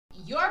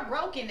Your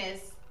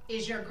brokenness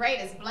is your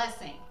greatest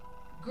blessing.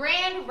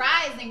 Grand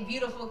rising,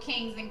 beautiful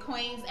kings and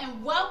queens,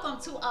 and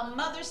welcome to A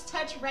Mother's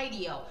Touch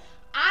Radio.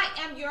 I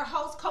am your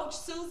host, Coach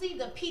Susie,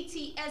 the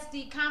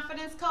PTSD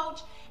Confidence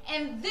Coach,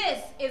 and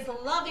this is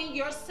loving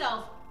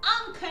yourself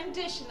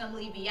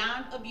unconditionally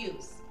beyond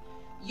abuse.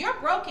 Your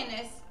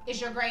brokenness is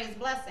your greatest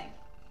blessing.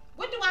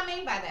 What do I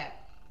mean by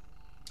that?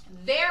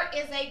 There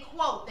is a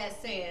quote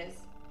that says,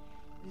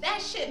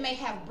 "That shit may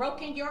have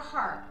broken your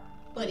heart,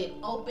 but it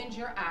opened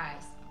your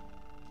eyes."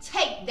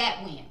 Take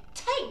that win.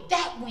 Take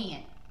that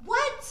win.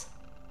 What?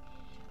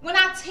 When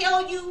I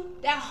tell you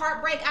that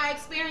heartbreak I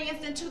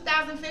experienced in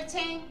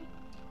 2015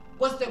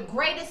 was the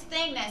greatest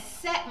thing that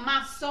set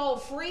my soul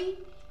free,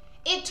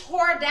 it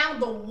tore down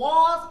the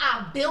walls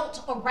I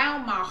built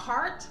around my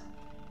heart,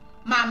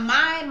 my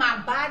mind, my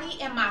body,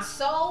 and my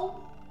soul.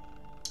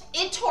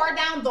 It tore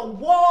down the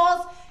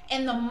walls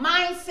and the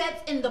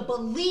mindsets and the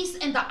beliefs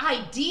and the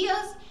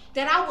ideas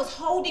that I was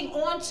holding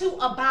on to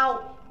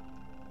about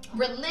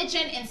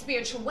religion and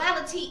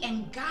spirituality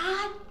and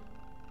God.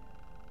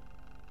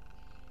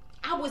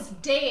 I was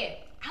dead.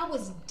 I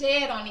was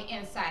dead on the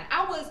inside.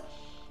 I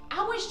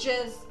was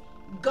just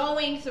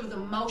going through the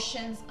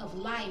motions of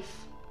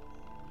life.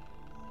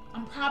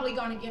 I'm probably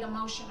going to get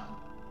emotional.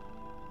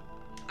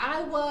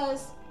 I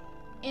was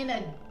in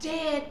a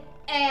dead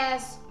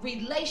ass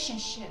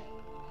relationship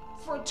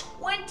for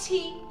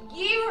 20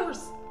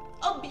 years,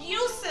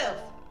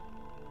 abusive,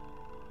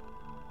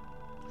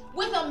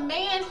 with a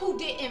man who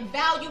didn't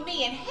value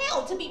me. And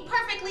hell, to be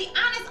perfectly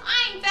honest,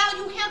 I didn't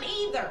value him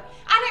either.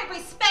 I didn't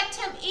respect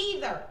him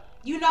either.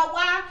 You know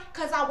why?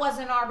 Because I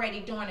wasn't already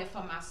doing it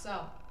for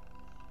myself.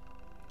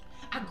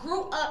 I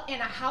grew up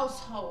in a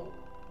household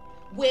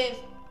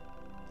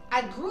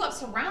I grew up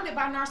surrounded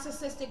by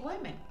narcissistic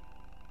women.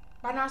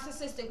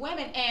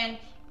 And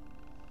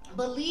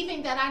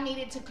believing that I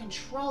needed to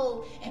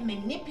control and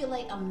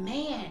manipulate a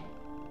man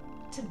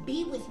to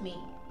be with me,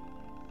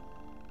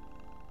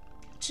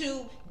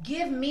 to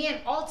give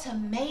men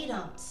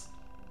ultimatums,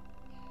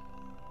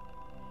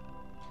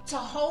 to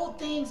hold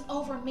things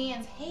over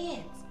men's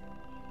heads,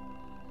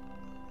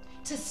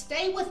 to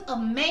stay with a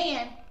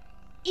man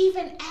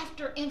even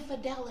after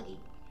infidelity.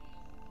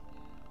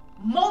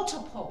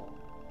 Multiple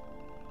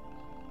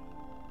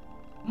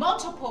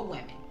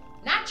women,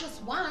 not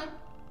just one,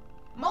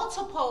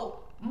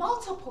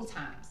 multiple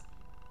times.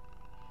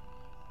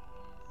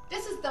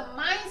 This is the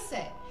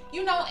mindset,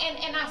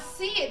 and I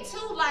see it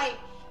too. Like,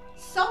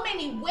 so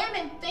many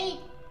women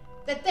think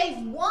that they've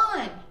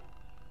won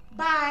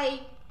by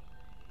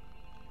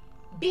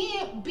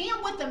being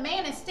with a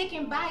man and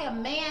sticking by a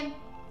man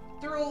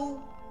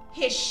through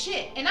his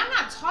shit. And I'm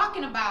not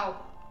talking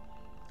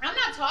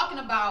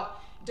about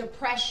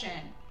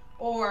depression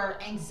or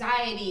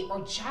anxiety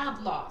or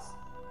job loss.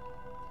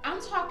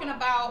 I'm talking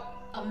about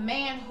a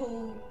man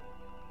who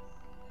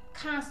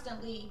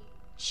constantly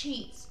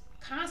cheats,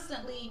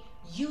 constantly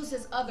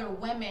uses other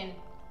women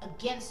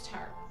against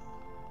her.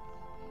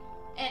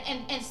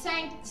 And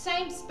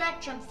same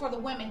spectrum for the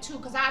women too,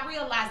 because I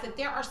realize that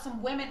there are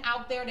some women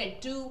out there that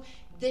do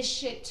this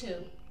shit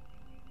too.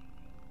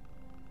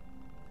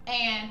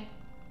 And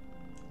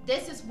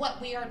this is what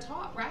we are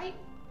taught, right?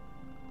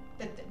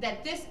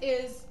 That this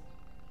is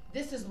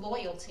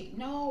loyalty.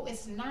 No,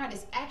 it's not.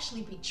 It's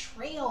actually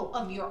betrayal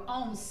of your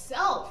own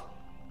self.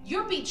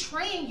 You're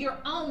betraying your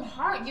own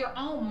heart, your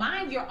own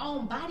mind, your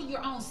own body,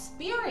 your own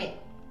spirit.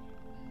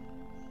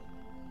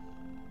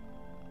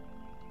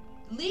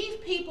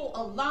 Leave people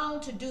alone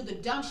to do the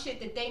dumb shit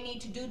that they need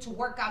to do to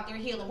work out their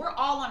healing. We're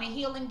all on a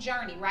healing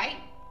journey, right?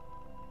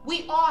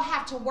 We all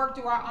have to work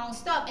through our own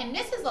stuff. And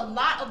this is a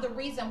lot of the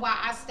reason why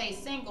I stay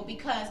single,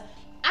 because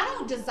I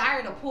don't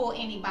desire to pull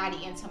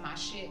anybody into my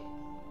shit.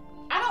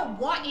 I don't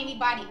want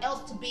anybody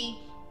else to be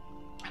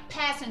a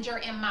passenger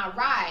in my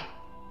ride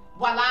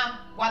while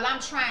I'm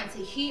trying to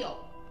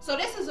heal. So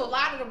this is a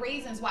lot of the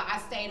reasons why I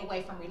stayed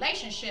away from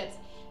relationships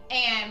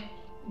and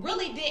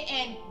really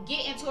didn't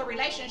get into a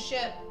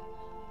relationship,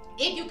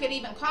 if you could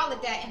even call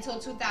it that, until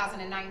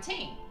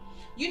 2019.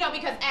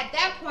 Because at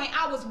that point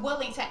I was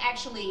willing to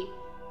actually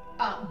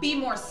be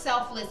more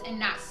selfless and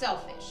not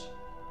selfish.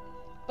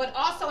 But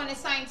also in the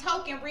same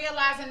token,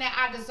 realizing that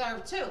I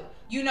deserve too.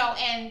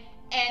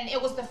 And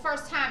it was the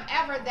first time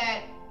ever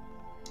that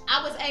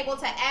I was able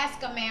to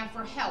ask a man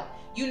for help.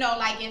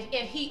 Like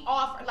if he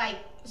offered, like,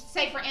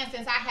 say for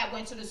instance, I had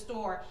went to the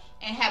store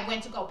and had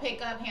went to go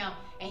pick up him,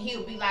 and he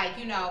would be like,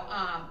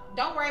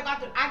 don't worry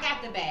about I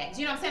got the bags.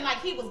 You know what I'm saying?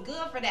 Like, he was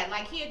good for that.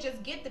 Like, he'd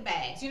just get the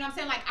bags. You know what I'm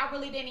saying? Like, I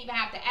really didn't even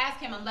have to ask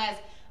him unless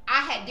I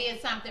had did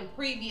something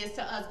previous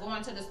to us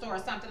going to the store or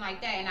something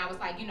like that, and I was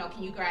like,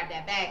 can you grab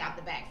that bag out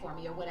the back for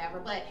me or whatever.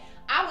 But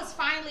I was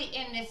finally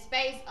in this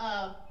space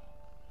of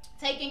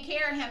taking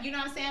care of him. You know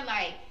what I'm saying?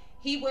 Like,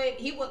 he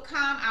would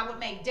come, I would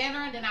make dinner,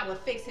 and then I would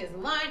fix his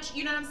lunch.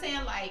 You know what I'm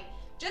saying? Like,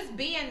 just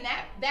being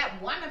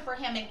that woman for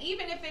him. And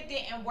even if it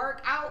didn't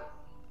work out,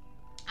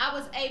 I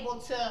was able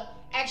to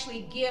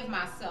actually give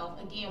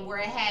myself again, where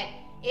it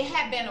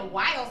had been a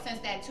while since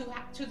that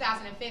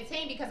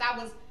 2015, because I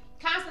was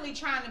constantly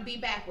trying to be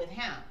back with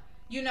him.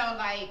 You know,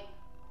 like,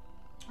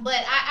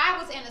 but I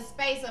was in a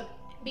space of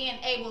being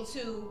able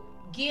to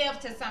give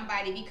to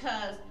somebody,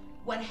 because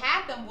what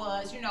happened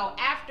was, you know,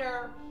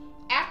 after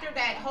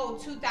that whole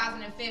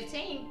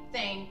 2015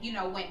 thing, you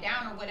know, went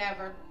down or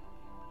whatever,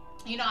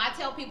 you know, I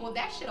tell people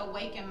that should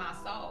awaken my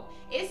soul.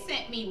 It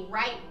sent me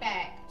right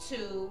back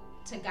to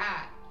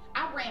God.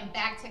 I ran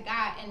back to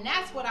God, and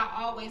that's what I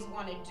always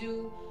want to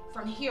do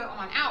from here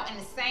on out. And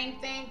the same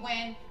thing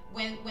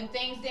when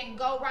things didn't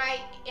go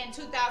right in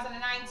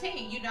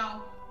 2019, you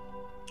know,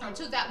 or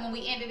when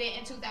we ended it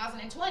in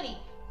 2020,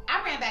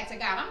 I ran back to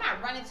God. I'm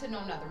not running to no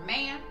another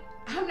man.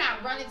 I'm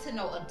not running to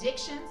no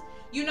addictions.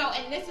 You know,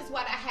 and this is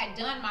what I had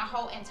done my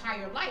whole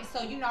entire life.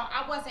 So, you know,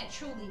 I wasn't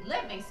truly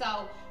living.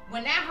 So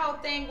when that whole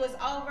thing was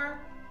over,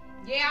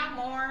 yeah, I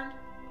mourned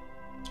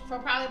for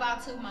probably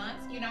about 2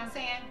 months, you know what I'm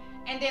saying?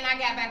 And then I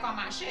got back on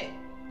my shit.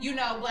 You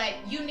know, but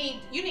you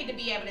need to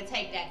be able to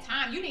take that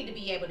time. You need to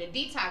be able to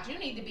detox. You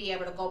need to be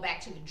able to go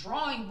back to the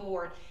drawing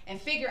board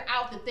and figure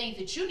out the things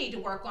that you need to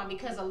work on,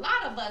 because a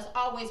lot of us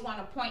always want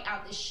to point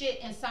out the shit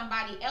in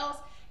somebody else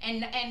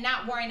and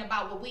not worrying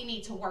about what we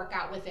need to work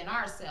out within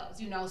ourselves,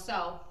 you know.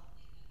 So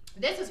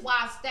this is why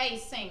I stay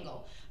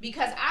single,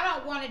 because I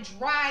don't want to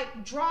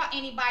draw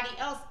anybody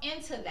else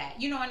into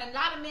that, you know. And a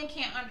lot of men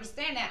can't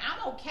understand that.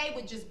 I'm okay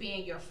with just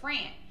being your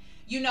friend,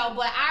 you know,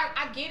 but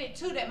I get it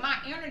too, that my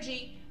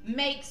energy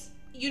makes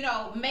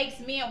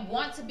men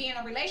want to be in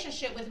a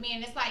relationship with me.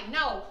 And it's like,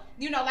 no,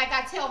 you know, like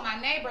I tell my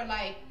neighbor,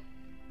 like,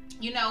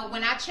 you know,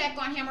 when I check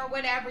on him or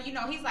whatever, you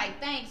know, he's like,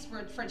 thanks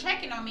for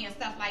checking on me and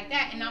stuff like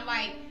that. And I'm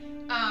like,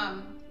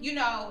 you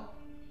know,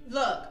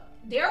 look,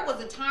 there was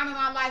a time in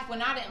my life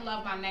when I didn't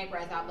love my neighbor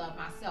as I love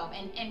myself.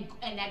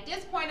 And at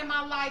this point in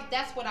my life,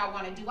 that's what I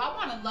want to do. I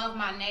want to love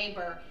my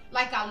neighbor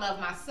like I love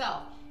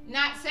myself.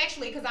 Not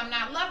sexually, because I'm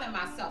not loving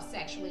myself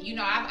sexually. You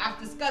know, I've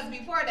discussed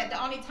before that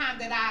the only time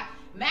that I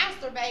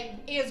masturbate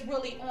is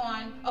really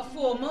on a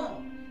full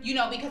moon, you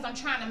know, because I'm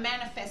trying to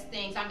manifest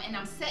things.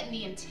 I'm setting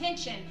the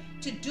intention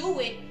to do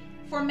it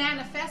for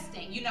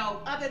manifesting, you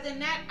know. Other than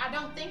that, I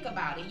don't think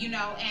about it, you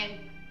know. And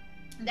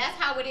that's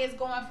how it is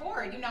going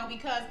forward, you know,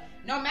 because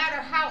no matter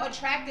how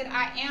attracted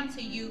I am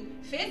to you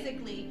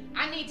physically,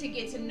 I need to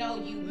get to know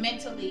you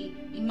mentally,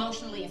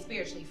 emotionally, and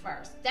spiritually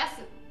first. That's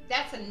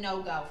a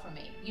no-go for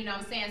me, you know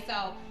what I'm saying?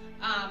 So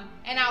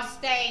and I'll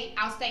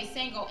stay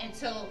single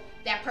until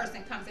that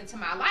person comes into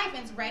my life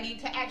and is ready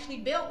to actually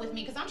build with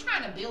me, because I'm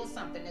trying to build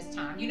something this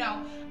time. You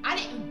know, I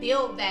didn't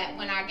build that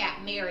when I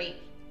got married,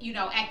 you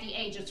know, at the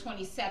age of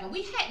 27.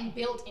 We hadn't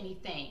built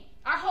anything.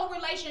 Our whole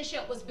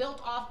relationship was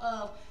built off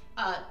of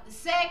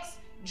sex,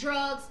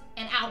 drugs,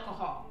 and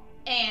alcohol,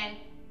 and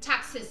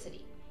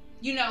toxicity,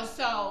 you know.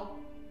 So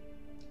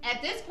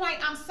at this point,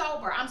 I'm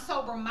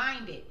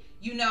sober-minded.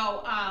 You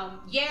know,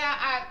 yeah,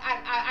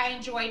 I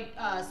enjoy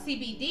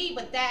CBD,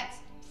 but that's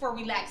for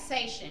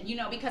relaxation, you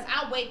know, because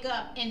I wake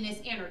up in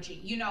this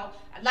energy, you know.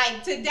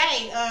 Like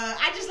today,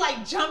 I just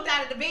like jumped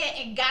out of the bed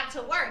and got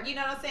to work, you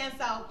know what I'm saying?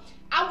 So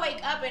I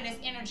wake up in this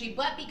energy,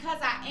 but because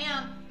I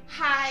am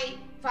high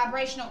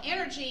vibrational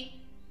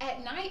energy,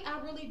 at night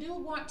I really do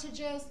want to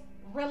just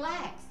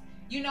relax,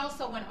 you know.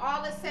 So when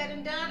all is said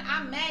and done,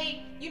 I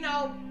may, you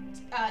know,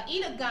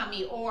 eat a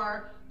gummy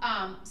or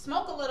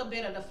smoke a little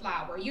bit of the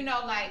flower, you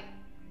know, like,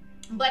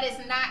 but it's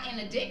not an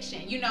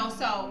addiction, you know.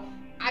 So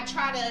I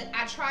try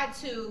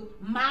to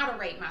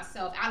moderate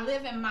myself. I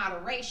live in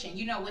moderation,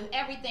 you know, with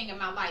everything in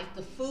my life,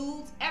 the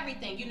foods,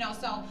 everything, you know.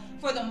 So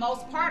for the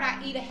most part,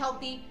 I eat a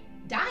healthy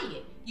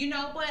diet, you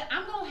know, but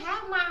I'm gonna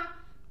have my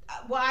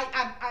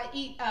I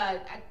eat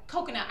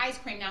coconut ice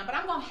cream now, but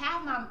I'm gonna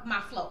have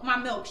my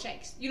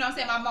milkshakes, you know what I'm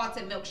saying, my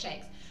malted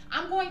milkshakes.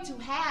 I'm going to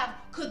have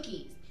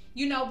cookies,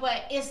 you know,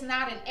 but it's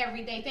not an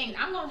everyday thing.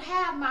 I'm gonna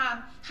have my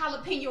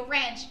jalapeno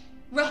ranch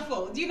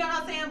ruffles, you know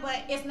what I'm saying,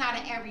 but it's not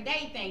an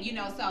everyday thing, you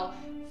know. So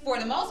for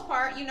the most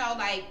part, you know,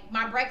 like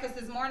my breakfast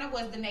this morning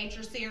was the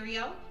nature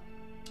cereal,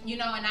 you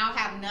know, and I'll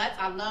have nuts.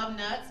 I love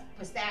nuts.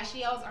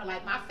 Pistachios are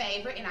like my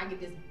favorite, and I get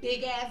this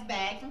big ass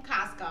bag from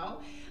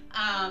Costco.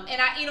 And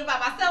I eat them by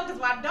myself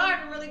because my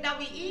daughter really don't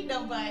be eating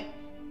them, but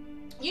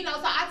you know,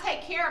 so I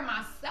take care of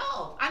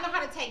myself. I know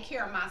how to take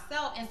care of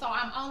myself, and so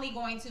I'm only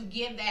going to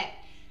give that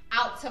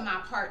out to my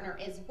partner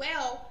as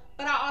well.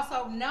 But I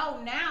also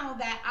know now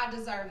that I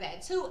deserve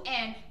that too,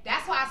 and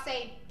that's why I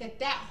say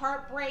that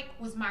heartbreak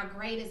was my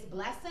greatest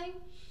blessing,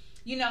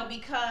 you know,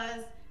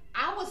 because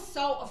I was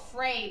so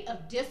afraid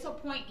of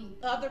disappointing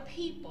other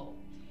people,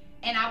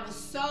 and I was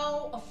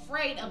so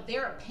afraid of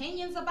their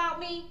opinions about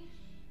me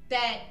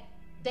that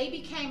they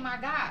became my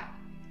God.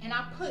 And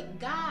I put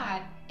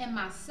God and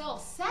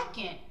myself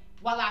second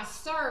while I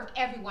served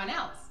everyone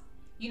else.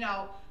 You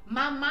know,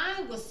 my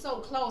mind was so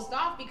closed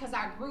off because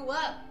I grew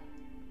up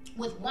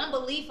with one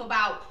belief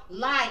about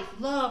life,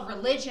 love,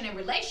 religion, and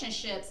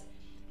relationships.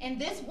 And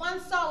this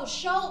one soul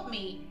showed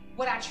me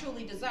what I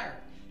truly deserve.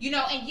 You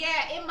know, and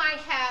yeah, it might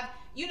have,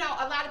 you know,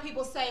 a lot of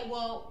people say,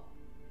 well,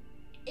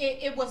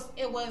 it was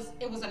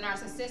a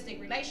narcissistic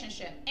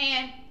relationship.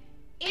 And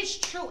it's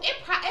true.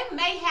 It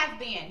may have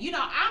been. You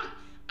know,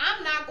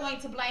 I'm not going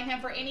to blame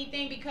him for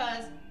anything,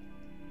 because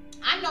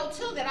I know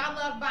too that I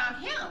love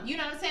bombed him. You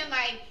know what I'm saying?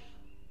 Like,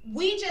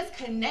 we just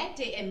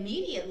connected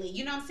immediately.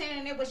 You know what I'm saying?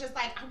 And it was just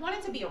like, I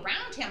wanted to be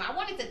around him. I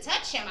wanted to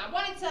touch him. I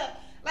wanted to,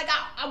 like,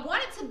 I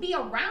wanted to be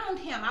around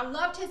him. I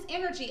loved his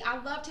energy.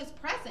 I loved his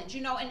presence,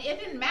 you know, and it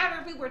didn't matter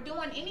if we were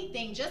doing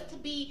anything. Just to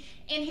be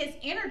in his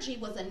energy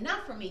was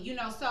enough for me, you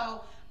know.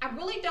 So I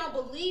really don't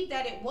believe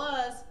that it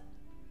was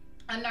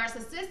a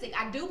narcissistic.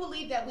 I do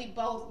believe that we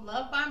both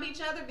love bomb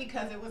each other,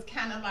 because it was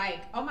kind of like,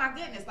 oh my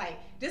goodness, like,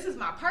 this is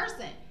my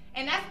person.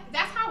 And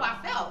that's how I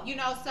felt, you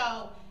know.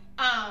 So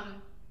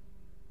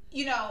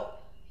you know,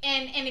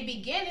 and in the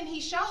beginning, he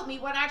showed me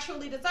what I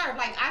truly deserve.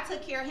 Like, I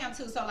took care of him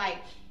too. So, like,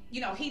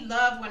 you know, he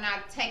loved when I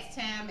text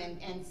him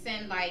and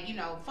send, like, you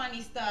know,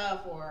 funny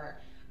stuff or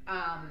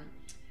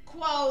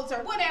quotes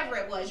or whatever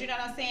it was, you know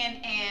what I'm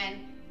saying? And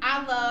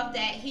I love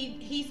that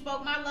he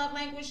spoke my love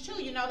language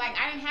too, you know. Like,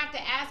 I didn't have to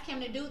ask him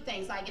to do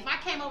things. Like, if I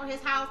came over his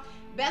house,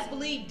 best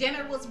believe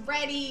dinner was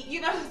ready, you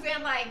know what I'm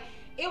saying? Like,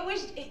 it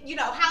was, you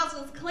know, house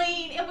was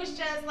clean. It was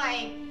just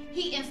like,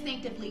 he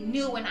instinctively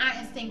knew, and I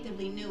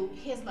instinctively knew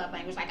his love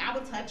language. Like, I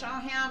would touch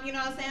on him, you know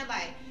what I'm saying?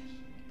 Like,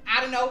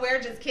 out of nowhere,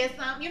 just kiss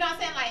him, you know what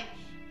I'm saying? Like,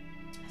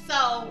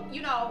 so,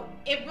 you know,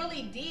 it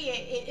really did.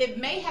 It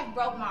may have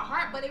broke my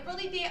heart, but it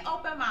really did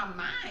open my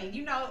mind,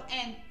 you know,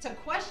 and to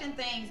question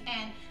things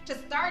and to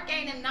start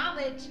gaining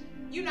knowledge,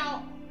 you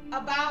know,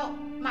 about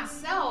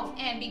myself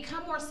and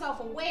become more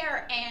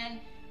self-aware, and,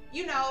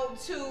 you know,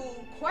 to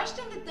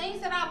question the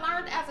things that I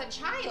learned as a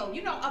child,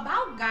 you know,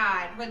 about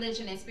God,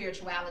 religion, and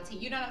spirituality.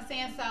 You know what I'm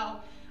saying? So,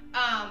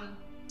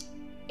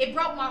 it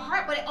broke my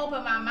heart, but it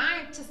opened my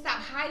mind to stop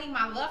hiding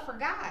my love for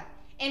God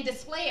and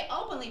display it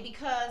openly,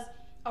 because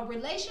a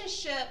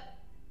relationship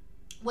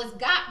with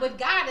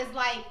God is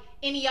like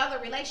any other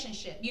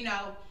relationship. You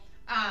know,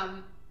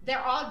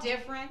 they're all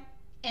different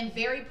and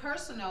very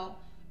personal.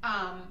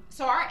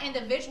 So our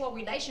individual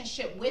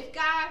relationship with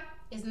God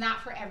is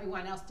not for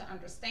everyone else to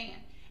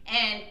understand.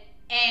 And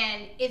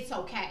it's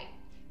okay.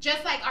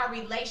 Just like our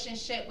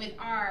relationship with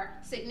our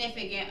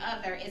significant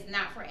other is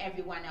not for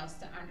everyone else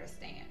to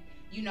understand.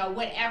 You know,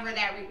 whatever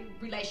that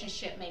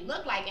relationship may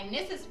look like. And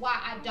this is why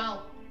I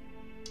don't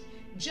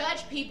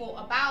judge people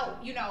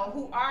about, you know,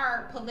 who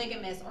are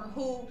polygamous or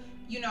who,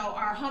 you know,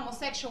 are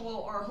homosexual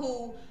or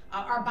who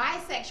are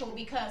bisexual,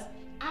 because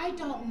I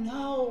don't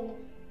know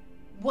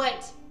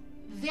what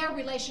their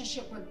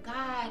relationship with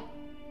God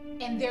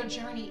and their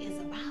journey is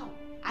about.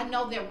 I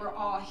know that we're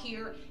all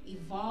here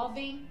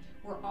evolving.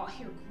 We're all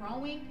here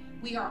growing.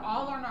 We are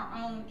all on our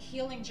own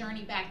healing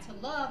journey back to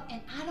love.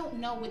 And I don't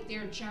know what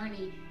their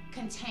journey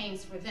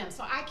contains for them.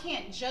 So I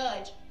can't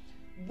judge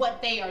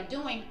what they are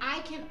doing. I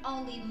can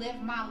only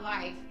live my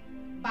life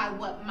by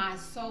what my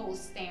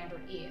soul's standard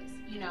is,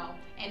 you know.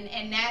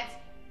 And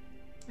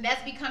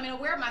that's becoming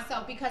aware of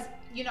myself, because,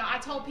 you know, I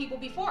told people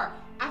before,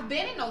 I've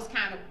been in those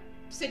kind of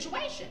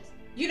situations.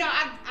 You know,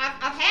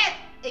 I've had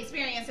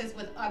experiences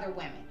with other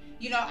women.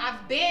 You know,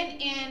 I've been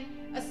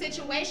in a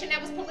situation that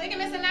was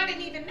polygamous and I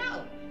didn't even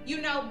know, you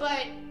know,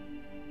 but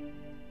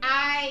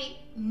I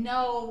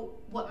know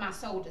what my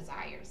soul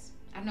desires.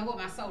 I know what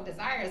my soul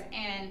desires,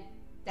 and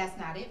that's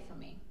not it for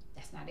me.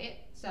 That's not it.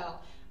 So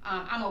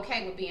I'm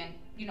okay with being,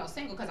 you know,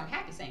 single, because I'm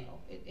happy single.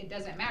 It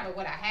doesn't matter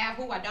what I have,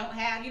 who I don't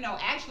have. You know,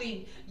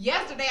 actually,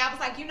 yesterday I was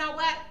like, you know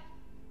what?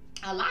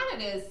 A lot of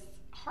this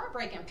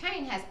heartbreak and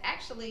pain has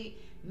actually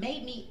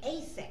made me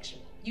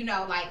asexual. You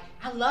know, like,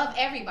 I love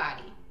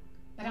everybody,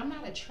 but I'm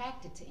not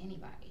attracted to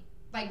anybody.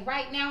 Like,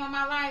 right now in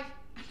my life,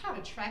 I'm not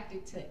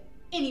attracted to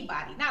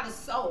anybody, not a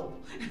soul.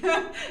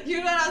 You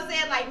know what I'm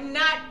saying? Like,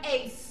 not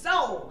a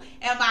soul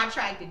am I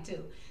attracted to.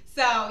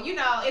 So, you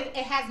know, it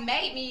has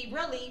made me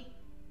really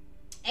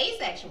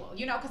asexual,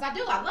 you know, because I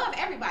love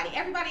everybody.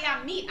 Everybody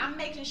I meet, I'm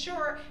making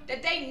sure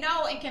that they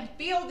know and can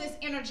feel this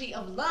energy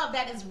of love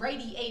that is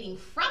radiating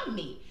from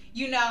me,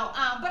 you know.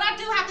 But I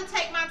do have to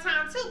take my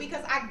time too,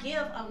 because I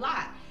give a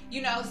lot,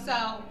 you know.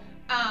 So,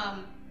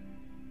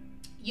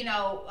 you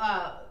know,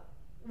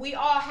 we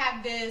all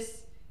have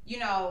this, you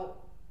know,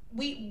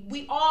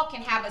 we all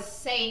can have a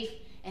safe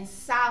and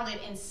solid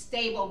and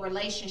stable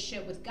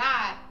relationship with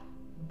God,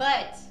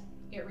 but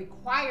it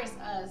requires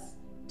us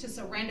to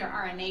surrender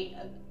our innate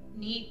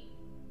need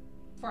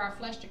for our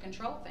flesh to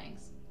control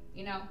things.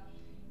 You know,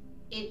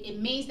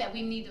 it means that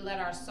we need to let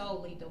our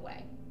soul lead the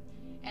way.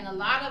 And a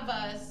lot of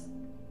us,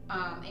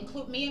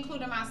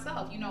 including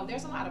myself, you know,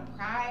 there's a lot of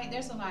pride,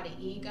 there's a lot of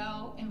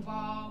ego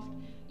involved.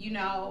 You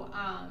know,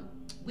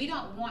 we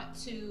don't want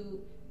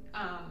to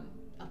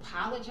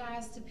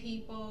apologize to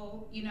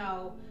people, you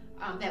know,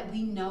 that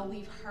we know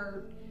we've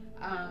hurt.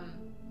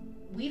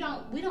 We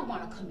don't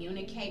want to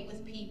communicate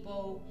with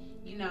people,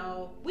 you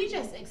know. We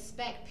just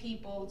expect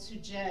people to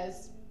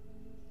just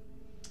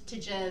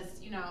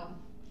you know,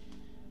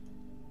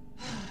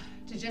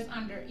 to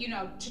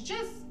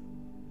just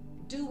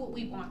do what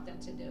we want them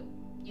to do,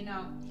 you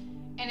know.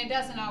 And it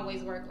doesn't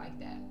always work like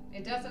that.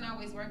 It doesn't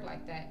always work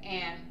like that.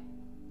 And,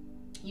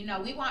 you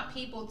know, we want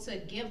people to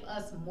give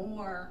us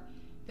more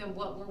than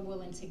what we're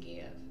willing to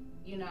give,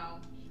 you know.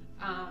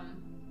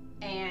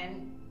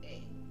 And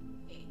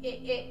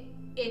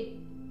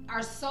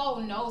our soul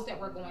knows that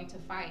we're going to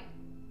fight,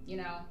 you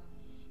know,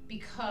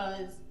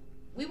 because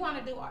we want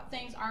to do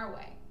things our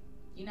way,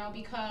 you know,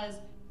 because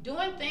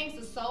doing things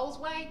the soul's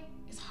way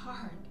is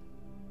hard.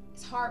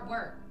 It's hard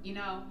work, you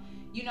know.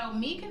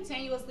 Me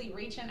continuously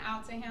reaching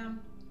out to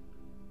him,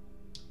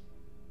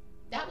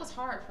 that was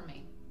hard for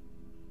me.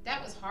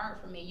 That was hard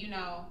for me, you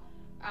know.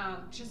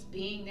 Just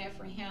being there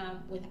for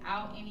him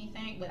without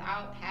anything,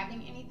 without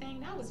having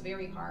anything, that was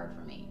very hard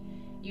for me,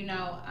 you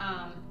know.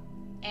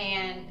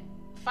 And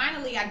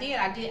finally I did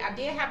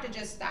have to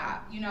just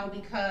stop, you know,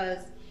 because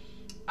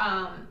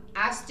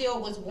I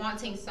still was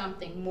wanting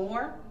something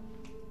more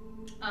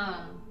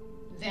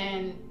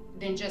than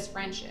just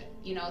friendship,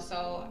 you know.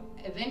 So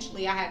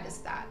eventually I had to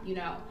stop, you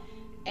know,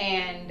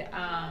 and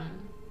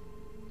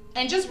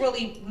just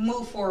really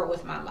move forward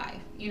with my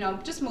life, you know,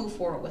 just move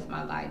forward with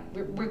my life,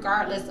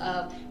 regardless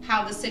of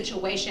how the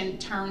situation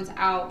turns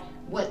out,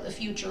 what the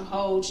future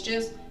holds.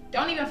 Just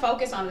don't even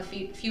focus on the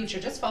future,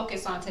 just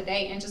focus on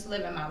today and just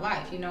living my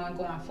life, you know, and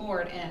going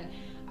forward. And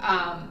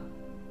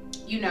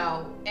you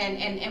know,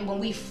 and when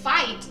we're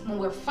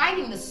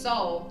fighting the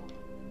soul,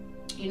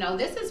 you know,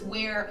 this is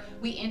where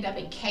we end up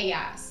in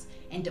chaos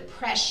and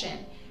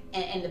depression,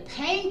 and the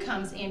pain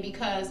comes in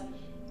because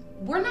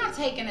we're not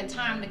taking the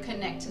time to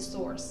connect to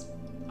source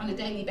on a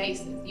daily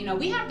basis. You know,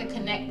 we have to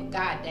connect with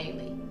God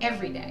daily,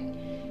 every day,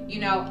 you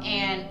know.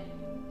 And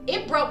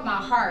it broke my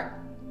heart,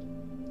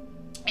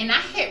 and I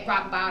hit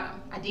rock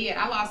bottom. I did.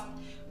 I lost,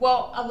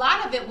 well, a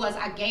lot of it was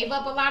I gave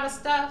up a lot of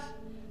stuff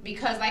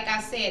because, like I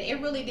said,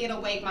 it really did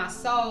awake my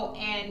soul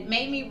and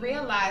made me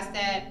realize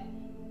that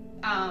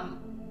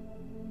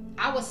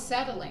I was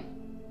settling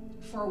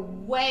for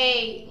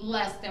way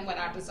less than what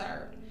I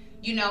deserved,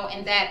 you know,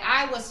 and that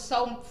I was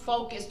so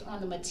focused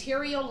on the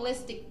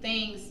materialistic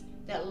things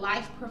that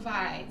life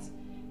provides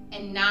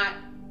and not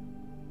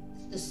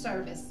the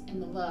service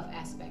and the love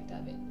aspect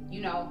of it.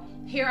 You know,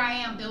 here I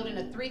am building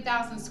a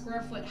 3,000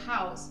 square foot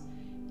house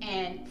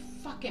and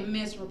fucking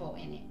miserable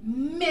in it,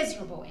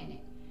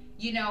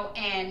 you know,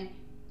 and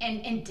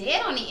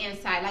dead on the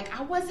inside. Like,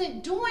 I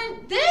wasn't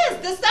doing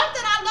the stuff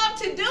that I love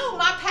to do,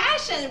 my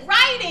passion,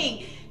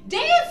 writing,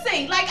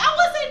 dancing. Like, I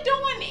wasn't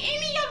doing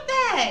any of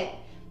that.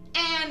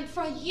 And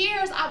for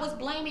years, I was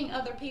blaming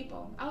other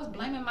people. I was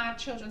blaming my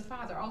children's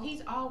father. Oh,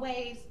 he's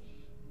always,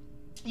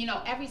 you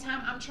know, every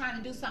time I'm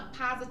trying to do something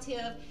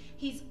positive,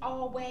 he's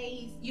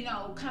always, you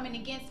know, coming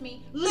against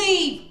me.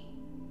 Leave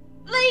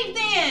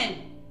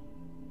then.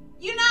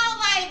 You know,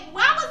 like,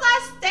 why was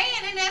I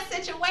staying in that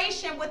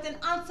situation with an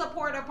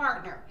unsupportive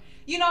partner?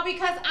 You know,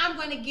 because I'm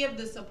going to give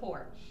the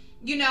support,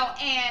 you know,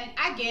 and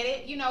I get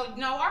it. You know,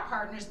 no, our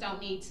partners don't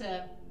need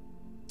to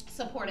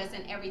support us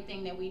in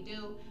everything that we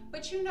do.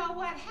 But you know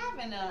what?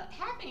 Having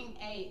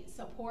a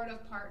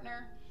supportive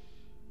partner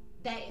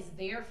that is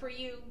there for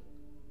you,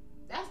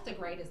 that's the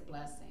greatest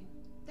blessing.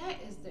 That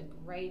is the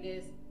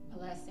greatest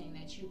blessing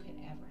that you could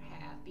ever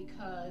have,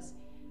 because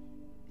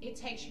it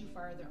takes you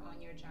further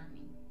on your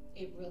journey.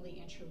 It really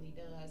and truly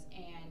does.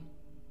 And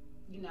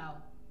you know,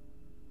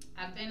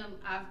 I've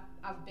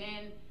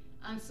been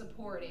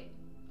unsupported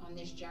on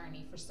this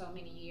journey for so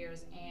many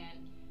years,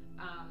 and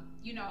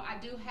you know, I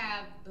do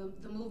have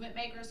the movement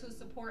makers who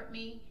support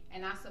me,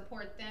 and I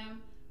support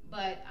them.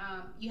 But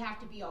you have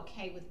to be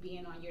okay with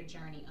being on your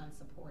journey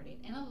unsupported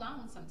and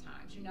alone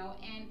sometimes, you know.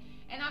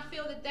 And I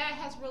feel that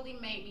has really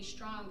made me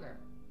stronger.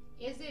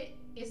 Is it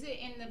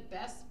in the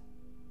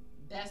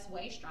best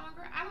way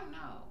stronger? I don't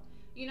know.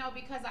 You know,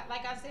 because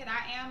like I said,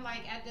 I am,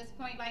 like, at this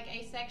point, like,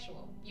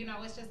 asexual. You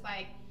know, it's just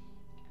like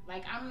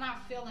I'm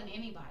not feeling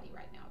anybody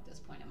right now at this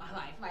point in my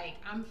life. Like,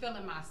 I'm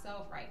feeling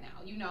myself right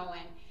now, you know,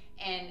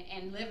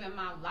 and living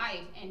my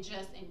life and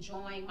just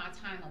enjoying my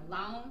time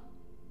alone.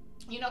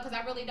 You know, because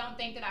I really don't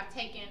think that I've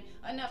taken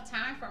enough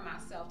time for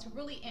myself to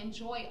really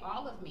enjoy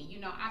all of me. You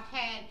know, I've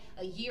had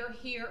a year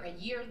here, a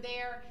year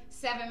there,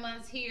 7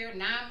 months here,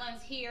 9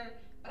 months here,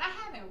 but I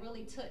haven't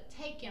really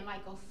taken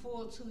like a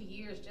full 2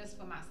 years just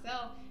for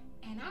myself.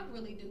 And I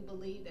really do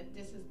believe that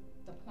this is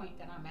the point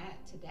that I'm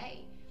at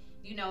today,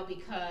 you know,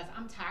 because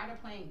I'm tired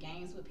of playing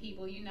games with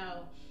people, you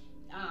know,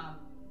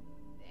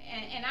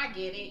 and I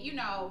get it. You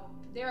know,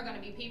 there are going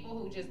to be people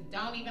who just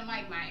don't even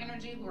like my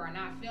energy, who are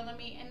not feeling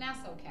me, and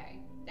that's okay.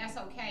 That's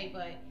okay.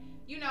 But,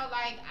 you know,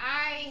 like,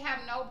 I have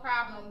no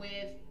problem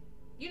with,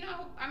 you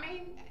know, I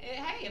mean,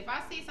 hey, if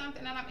I see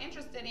something that I'm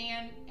interested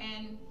in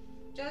and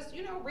just,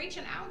 you know,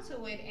 reaching out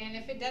to it, and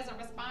if it doesn't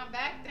respond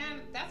back,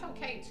 then that's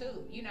okay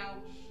too, you know.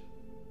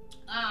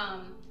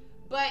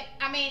 But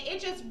I mean,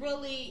 it just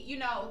really, you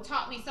know,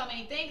 taught me so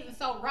many things. And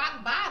so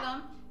rock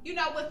bottom, you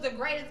know, was the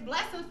greatest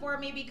blessing for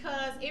me,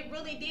 because it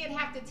really did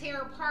have to tear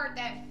apart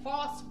that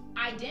false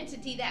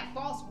identity, that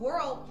false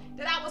world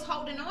that I was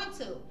holding on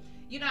to.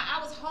 You know,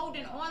 I was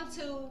holding on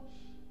to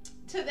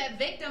that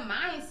victim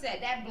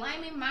mindset, that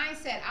blaming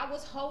mindset. I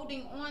was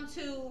holding on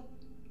to,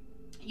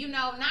 you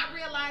know, not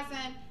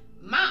realizing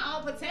my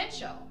own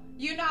potential,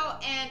 you know,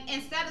 and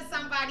instead of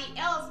somebody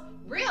else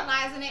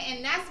realizing it,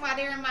 and that's why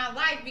they're in my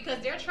life,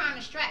 because they're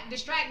trying to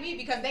distract me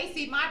because they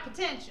see my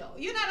potential.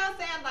 You know what I'm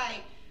saying?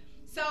 Like,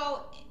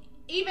 so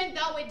even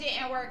though it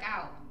didn't work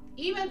out,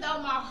 even though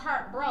my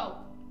heart broke,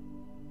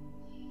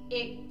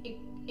 it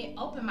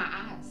opened my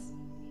eyes.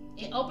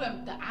 It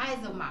opened the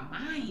eyes of my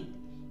mind,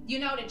 you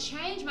know, to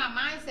change my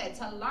mindset,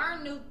 to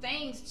learn new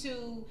things,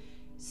 to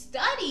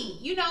study,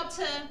 you know,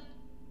 to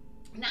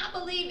not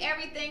believe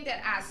everything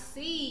that I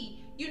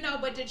see, you know,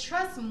 but to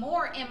trust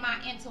more in my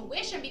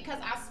intuition, because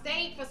I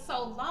stayed for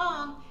so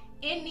long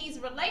in these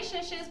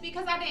relationships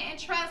because I didn't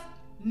trust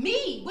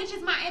me, which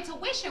is my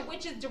intuition,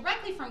 which is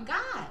directly from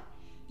God,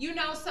 you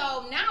know.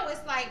 So now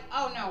it's like,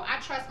 oh no, I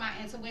trust my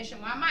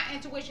intuition. When my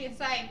intuition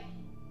say,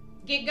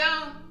 get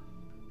gone,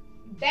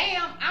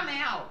 bam, I'm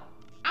out.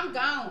 I'm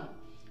gone.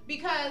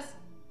 Because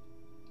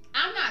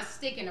I'm not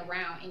sticking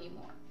around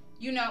anymore.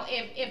 You know,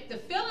 if the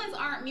feelings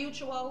aren't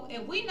mutual,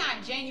 if we're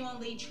not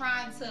genuinely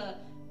trying to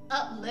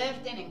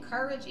uplift and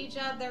encourage each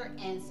other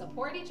and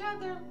support each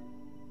other,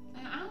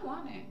 I don't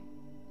want it.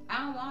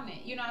 I don't want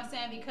it. You know what I'm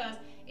saying? Because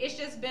it's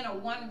just been a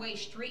one-way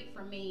street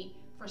for me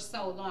for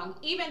so long.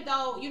 Even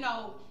though, you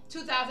know,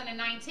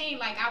 2019,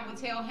 like I would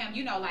tell him,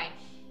 you know, like,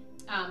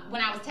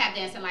 when I was tap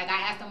dancing, like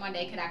I asked him one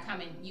day, could I come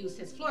and use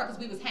his floor? Because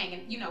we was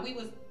hanging, you know, we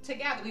was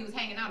together, we was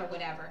hanging out or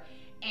whatever.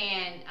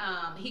 And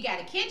he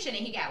got a kitchen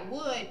and he got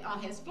wood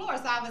on his floor.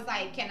 So I was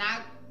like, can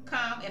I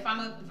come? If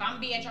I'm gonna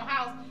be at your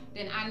house,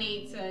 then I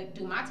need to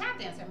do my tap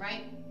dancing,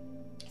 right?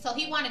 So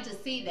he wanted to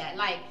see that.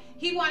 Like,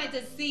 he wanted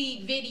to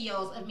see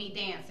videos of me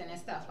dancing and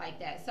stuff like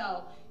that.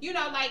 So, you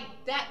know, like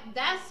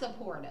that's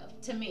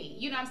supportive to me.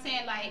 You know what I'm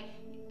saying? Like,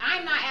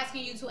 I'm not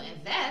asking you to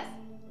invest,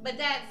 but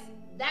that's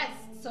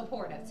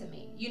supportive to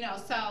me, you know.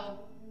 So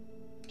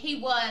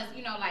he was,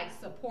 you know, like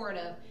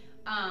supportive.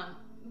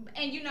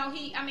 And you know,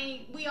 I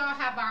mean, we all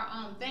have our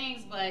own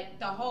things, but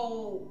the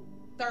whole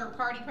third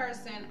party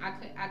person,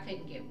 I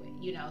couldn't get with,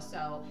 you know.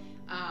 So,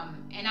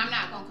 and I'm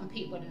not gonna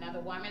compete with another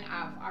woman.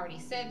 I've already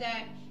said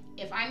that.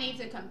 If I need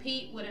to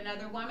compete with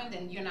another woman,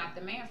 then you're not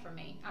the man for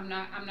me. I'm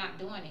not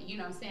doing it. You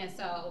know what I'm saying?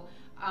 So,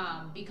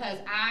 because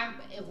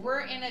if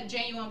we're in a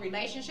genuine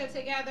relationship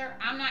together,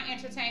 I'm not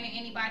entertaining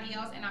anybody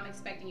else, and I'm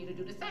expecting you to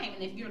do the same.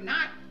 And if you're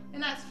not,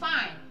 then that's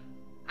fine.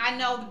 I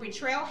know the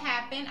betrayal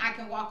happened. I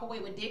can walk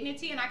away with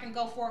dignity, and I can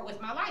go forward with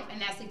my life.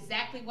 And that's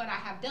exactly what I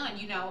have done.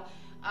 You know,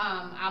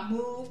 I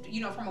moved, you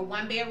know, from a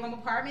 1-bedroom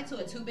apartment to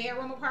a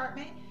 2-bedroom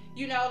apartment.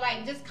 You know,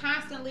 like just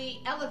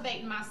constantly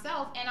elevating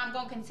myself, and I'm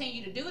going to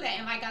continue to do that.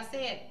 And like I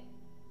said,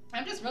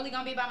 I'm just really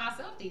going to be by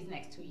myself these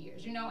next 2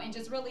 years, you know, and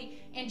just really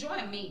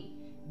enjoying me,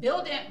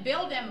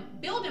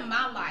 building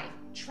my life,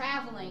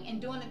 traveling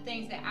and doing the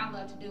things that I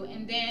love to do,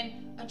 and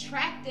then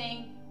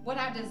attracting what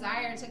I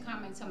desire to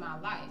come into my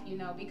life, you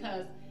know,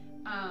 because,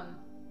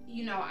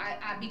 you know,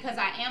 because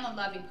I am a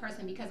loving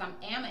person, because I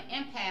am an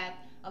empath,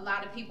 a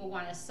lot of people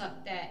want to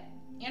suck that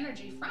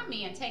energy from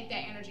me and take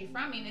that energy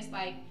from me. And it's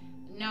like,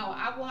 no,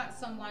 I want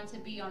someone to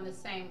be on the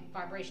same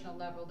vibrational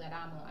level that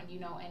I'm on, you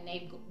know, and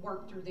they've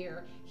worked through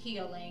their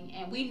healing.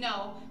 And we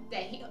know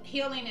that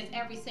healing is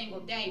every single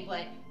day,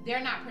 but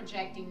they're not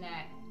projecting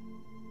that,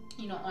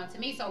 you know, onto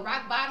me. So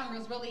rock bottom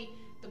was really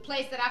the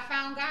place that I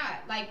found God,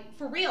 like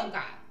for real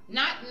God.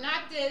 Not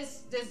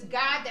this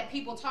God that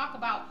people talk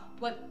about,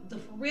 but the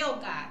for real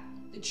God,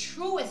 the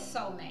truest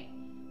soulmate,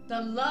 the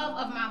love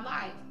of my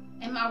life,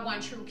 and my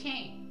one true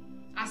king.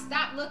 I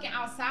stopped looking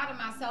outside of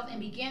myself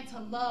and began to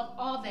love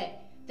all that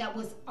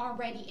was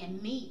already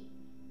in me.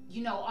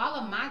 You know, all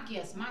of my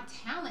gifts, my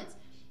talents,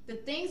 the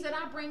things that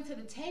I bring to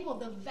the table,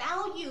 the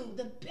value,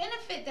 the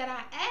benefit that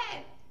I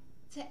add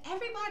to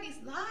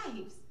everybody's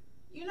lives.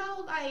 You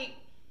know, like,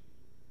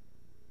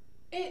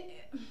 I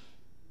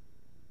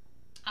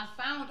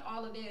found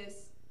all of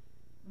this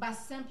by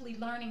simply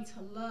learning to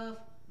love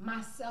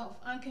myself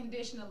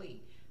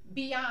unconditionally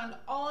beyond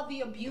all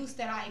the abuse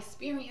that I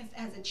experienced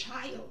as a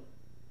child.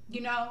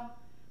 You know,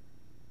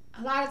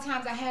 a lot of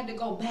times I had to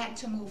go back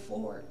to move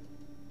forward,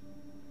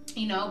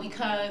 you know,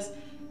 because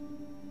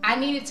I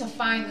needed to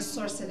find the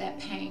source of that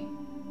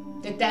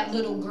pain that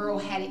little girl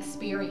had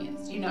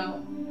experienced, you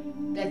know,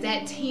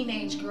 that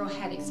teenage girl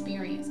had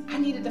experienced. I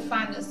needed to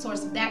find the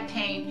source of that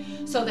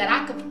pain so that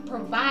I could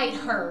provide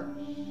her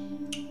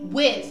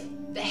with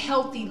the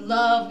healthy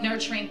love,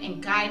 nurturing,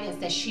 and guidance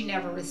that she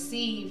never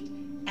received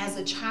as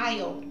a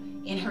child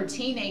in her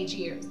teenage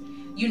years.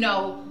 You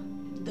know,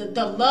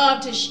 the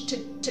love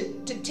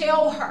to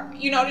tell her,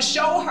 you know, to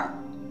show her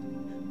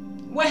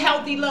what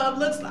healthy love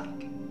looks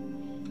like,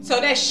 so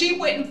that she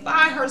wouldn't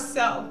find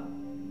herself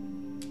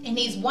in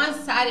these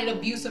one-sided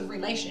abusive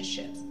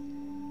relationships.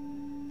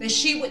 That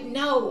she would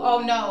know, oh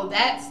no,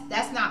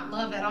 that's not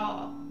love at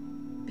all,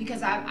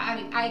 because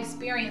I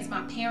experienced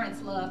my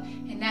parents' love,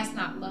 and that's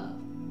not love.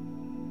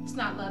 It's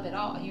not love at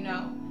all, you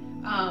know.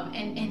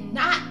 And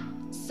not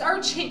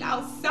searching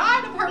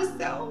outside of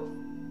herself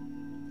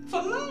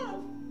for love.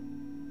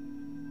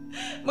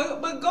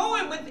 But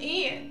going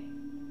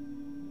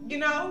within, you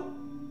know.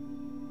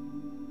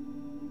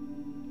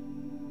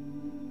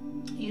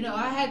 You know,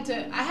 I had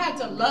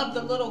to love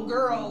the little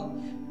girl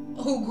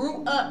who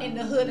grew up in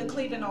the hood of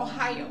Cleveland,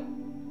 Ohio,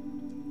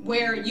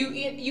 where you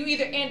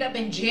either end up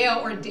in jail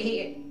or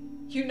dead,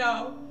 you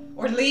know,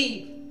 or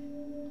leave,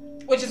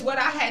 which is what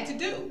I had to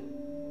do.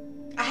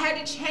 I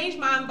had to change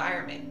my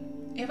environment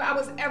if I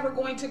was ever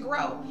going to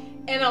grow.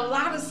 In a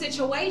lot of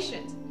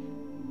situations,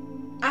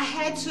 I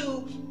had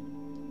to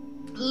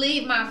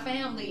leave my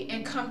family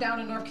and come down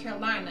to North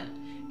Carolina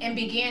and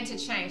began to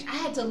change. I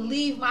had to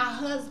leave my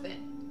husband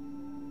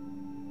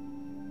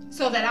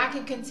so that I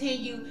could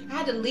continue. I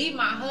had to leave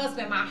my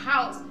husband, my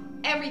house,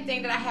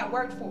 everything that I had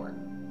worked for,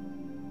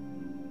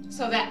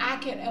 so that I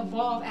could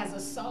evolve as a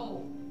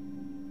soul.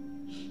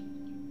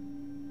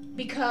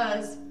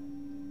 Because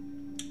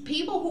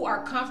people who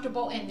are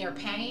comfortable in their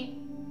pain,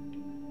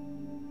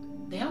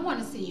 they don't want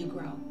to see you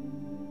grow.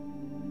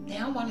 They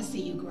don't want to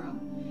see you grow,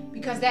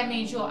 because that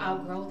means you'll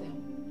outgrow them.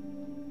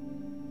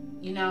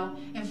 You know,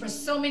 and for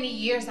so many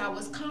years I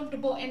was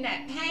comfortable in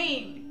that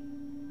pain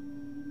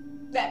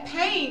that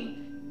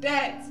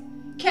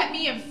kept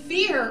me in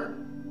fear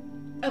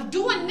of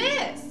doing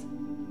this,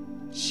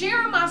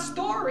 sharing my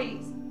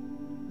stories,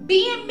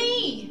 being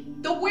me,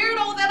 the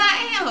weirdo that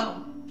I am,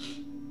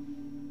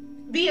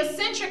 the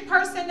eccentric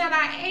person that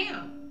I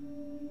am,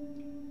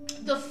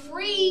 the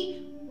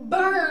free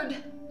bird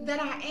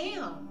that I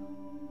am.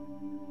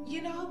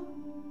 You know,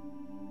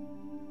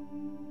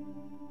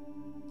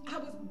 I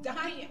was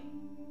dying.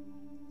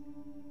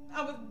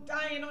 I was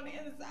dying on the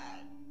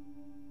inside.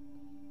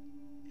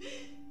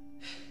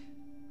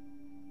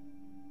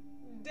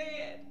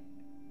 Dead.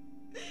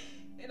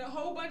 In a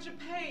whole bunch of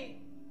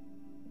pain.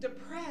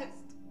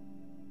 Depressed.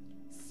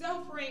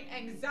 Suffering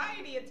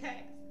anxiety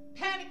attacks.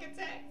 Panic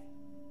attacks.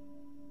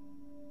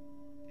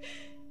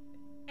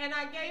 And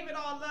I gave it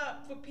all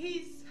up for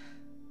peace.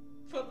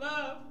 For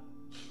love.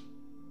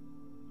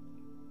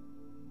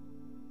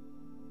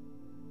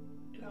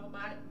 You know,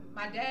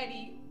 my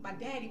daddy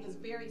was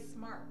very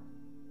smart.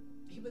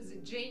 He was a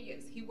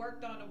genius. He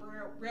worked on a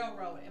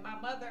railroad, and my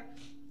mother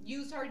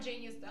used her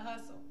genius to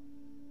hustle,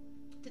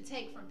 to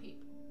take from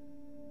people.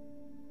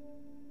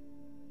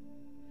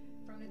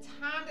 From the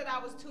time that I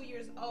was 2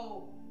 years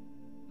old,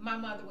 my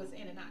mother was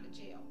in and out of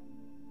jail.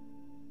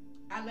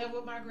 I lived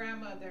with my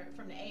grandmother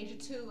from the age of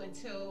 2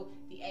 until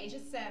the age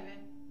of 7,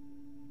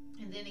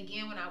 and then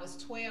again when I was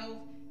 12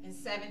 and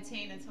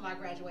 17 until I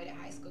graduated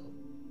high school.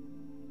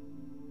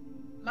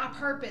 My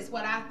purpose,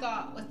 what I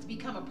thought, was to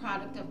become a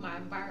product of my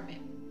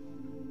environment.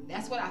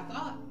 That's what I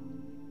thought.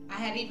 I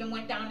had even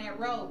went down that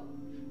road.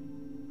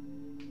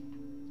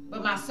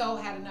 But my soul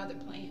had another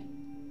plan.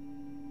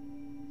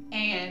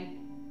 And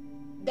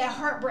that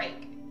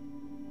heartbreak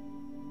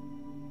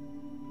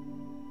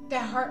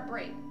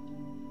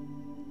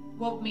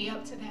woke me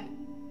up to that.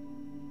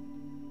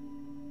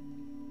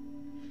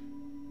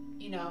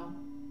 You know,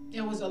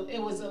 it was a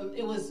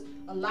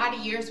lot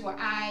of years where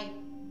I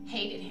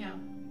hated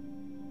him.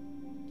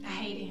 I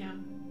hated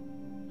him.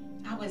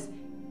 I was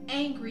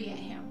angry at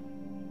him.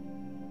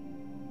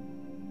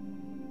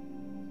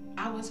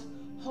 I was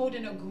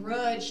holding a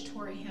grudge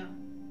toward him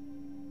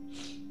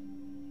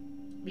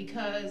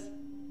because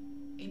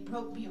it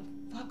broke me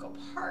a fuck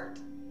apart.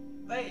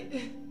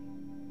 Like,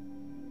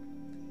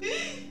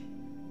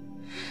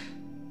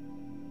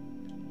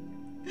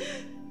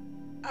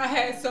 I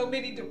had so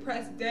many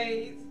depressed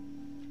days.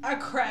 I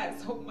cried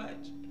so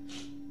much.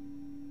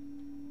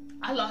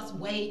 I lost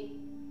weight.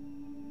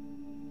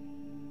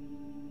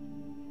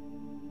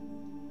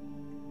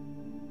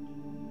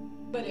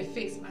 But it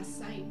fixed my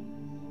sight.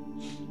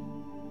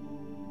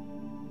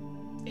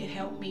 It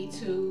helped me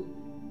to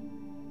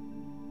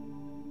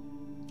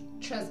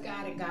trust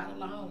God and God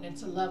alone, and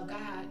to love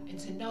God, and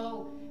to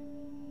know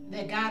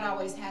that God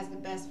always has the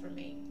best for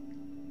me.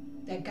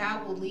 That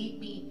God will lead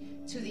me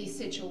to these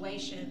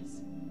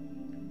situations,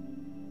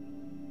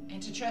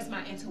 and to trust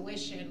my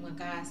intuition when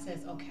God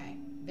says, okay,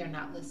 they're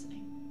not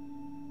listening.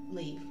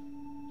 Leave.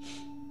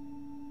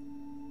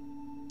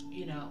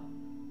 You know,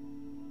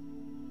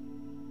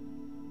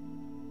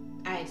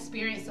 I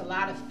experienced a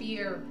lot of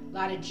fear, a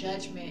lot of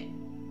judgment,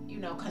 you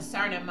know,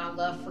 concerning my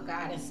love for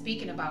God and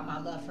speaking about my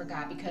love for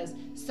God, because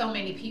so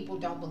many people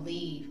don't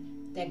believe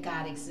that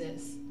God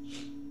exists.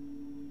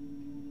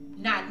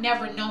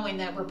 Never knowing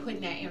that we're putting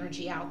that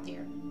energy out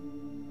there.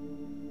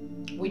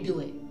 We do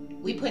it.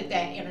 We put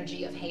that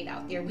energy of hate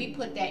out there. We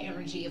put that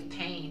energy of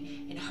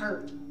pain and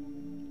hurt.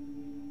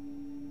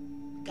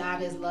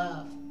 God is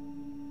love.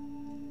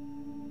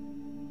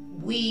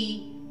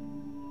 We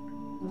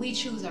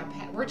choose our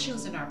path. We're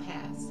choosing our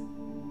paths.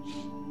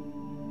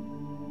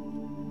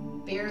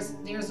 There's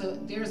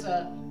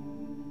a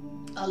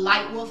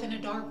light wolf and a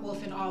dark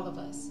wolf in all of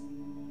us.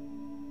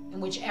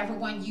 And whichever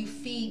one you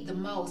feed the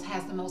most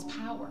has the most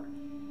power.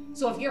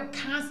 So if you're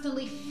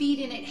constantly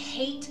feeding it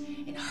hate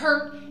and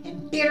hurt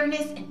and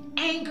bitterness and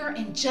anger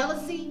and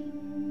jealousy,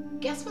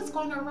 guess what's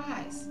going to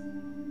arise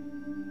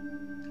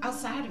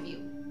outside of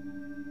you?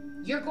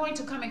 You're going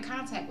to come in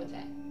contact with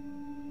that.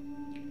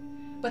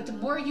 But the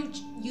more you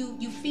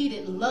feed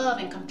it love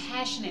and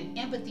compassion and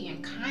empathy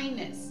and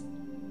kindness,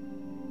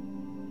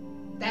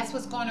 that's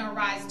what's going to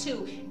arise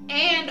too.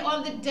 And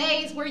on the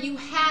days where you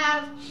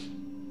have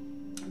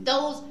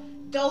those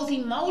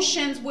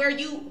emotions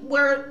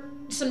where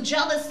some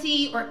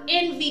jealousy or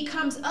envy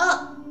comes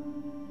up,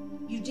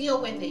 you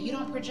deal with it. You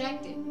don't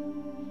project it.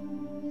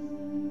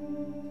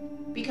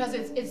 Because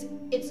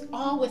it's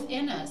all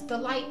within us, the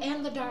light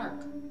and the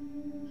dark.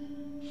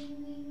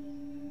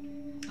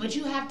 But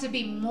you have to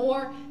be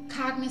more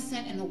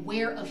cognizant and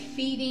aware of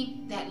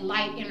feeding that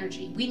light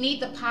energy. We need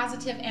the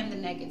positive and the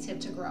negative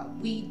to grow.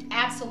 We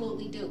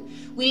absolutely do.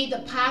 We need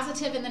the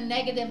positive and the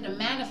negative to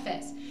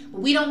manifest. But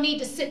we don't need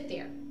to sit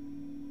there.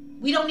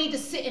 We don't need to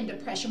sit in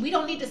depression. We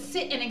don't need to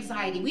sit in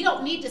anxiety. We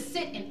don't need to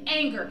sit in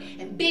anger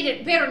and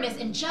bitterness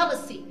and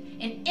jealousy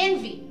and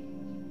envy.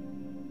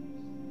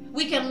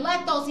 We can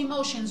let those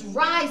emotions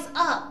rise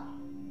up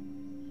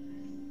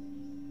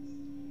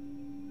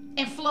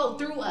and flow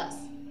through us.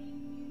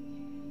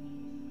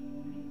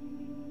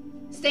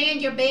 Stay in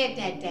your bed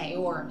that day,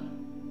 or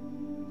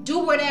do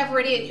whatever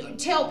it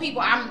is. Tell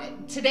people,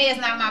 today is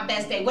not my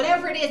best day.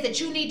 Whatever it is that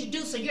you need to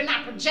do so you're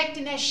not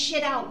projecting that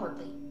shit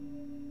outwardly.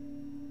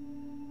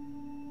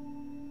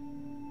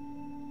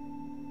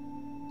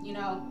 You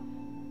know,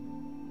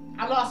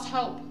 I lost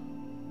hope.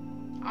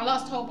 I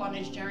lost hope on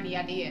this journey.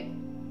 I did.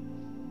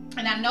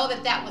 And I know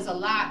that was a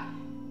lot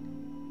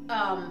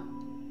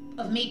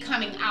of me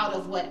coming out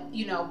of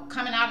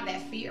coming out of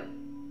that fear.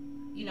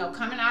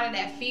 Coming out of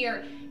that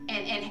fear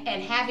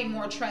and having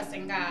more trust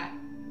in God.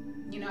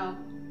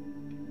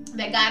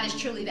 That God is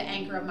truly the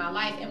anchor of my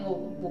life and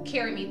will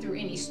carry me through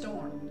any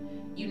storm.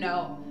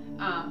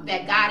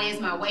 That God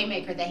is my way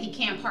maker, that he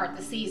can part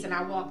the seas and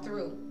I walk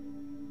through.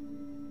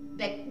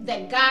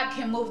 That God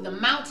can move the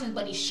mountain,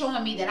 but he's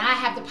showing me that I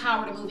have the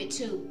power to move it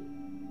too.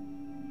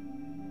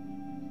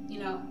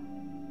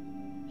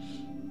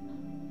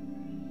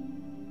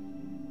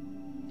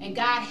 And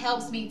God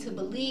helps me to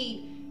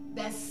believe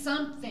that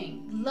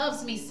something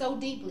loves me so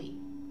deeply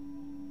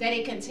that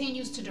it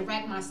continues to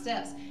direct my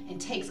steps and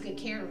takes good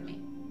care of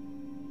me.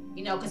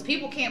 Because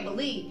people can't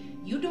believe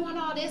you doing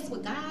all this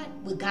with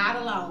God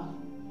alone.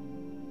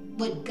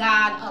 With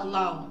God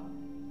alone.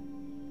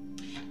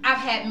 I've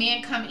had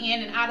men come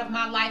in and out of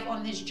my life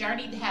on this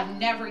journey that have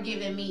never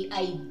given me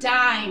a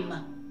dime,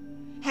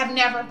 have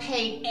never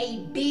paid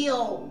a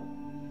bill,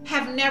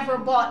 have never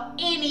bought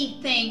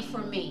anything for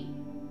me.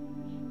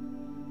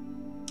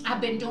 I've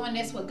been doing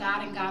this with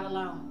God and God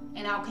alone,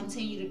 and I'll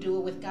continue to do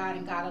it with God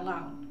and God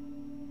alone,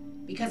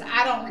 because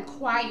I don't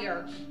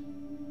require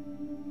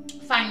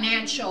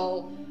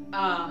financial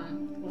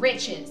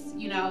riches.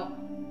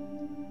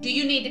 Do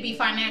you need to be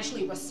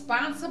financially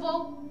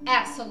responsible?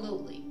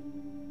 Absolutely.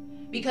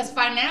 Because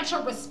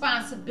financial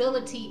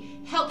responsibility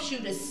helps you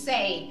to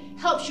save,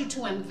 helps you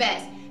to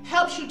invest,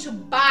 helps you to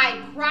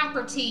buy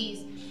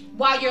properties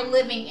while you're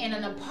living in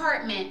an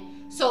apartment,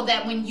 so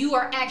that when you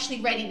are actually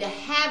ready to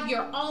have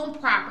your own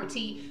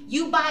property,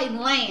 you buy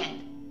land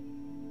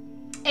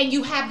and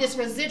you have this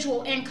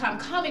residual income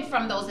coming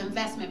from those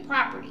investment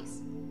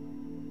properties.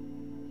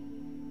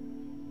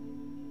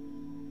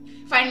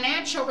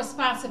 Financial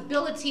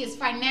responsibility is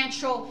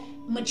financial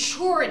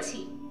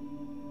maturity,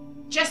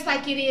 just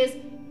like it is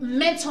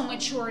mental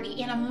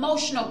maturity and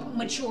emotional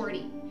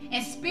maturity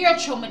and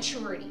spiritual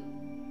maturity.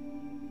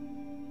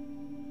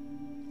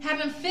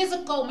 Having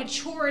physical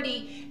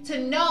maturity to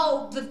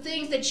know the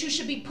things that you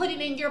should be putting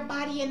in your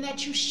body and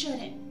that you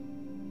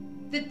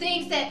shouldn't. The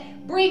things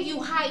that bring you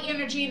high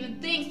energy and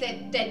the things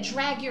that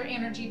drag your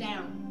energy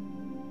down.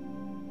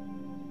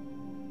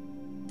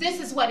 This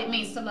is what it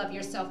means to love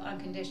yourself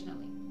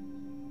unconditionally.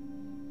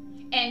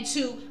 And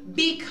to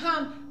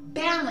become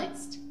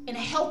balanced in a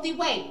healthy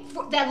way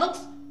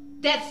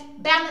that's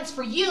balanced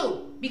for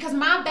you, because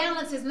my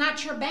balance is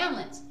not your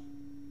balance.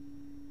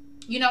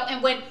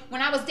 And when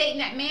I was dating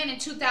that man in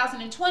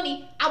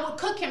 2020, I would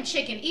cook him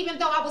chicken, even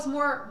though I was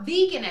more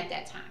vegan at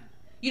that time.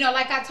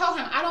 Like I told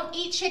him, I don't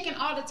eat chicken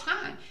all the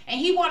time. And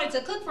he wanted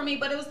to cook for me,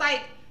 but it was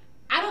like,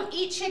 I don't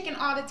eat chicken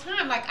all the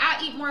time. Like,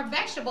 I eat more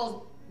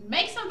vegetables.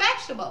 Make some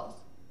vegetables.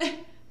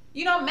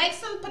 Make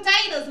some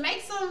potatoes,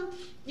 make some,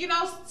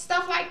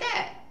 stuff like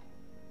that.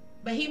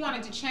 But he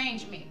wanted to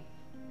change me.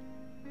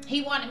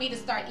 He wanted me to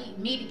start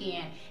eating meat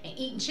again and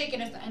eating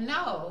chicken and stuff. And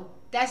no,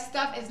 that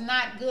stuff is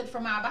not good for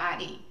my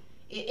body.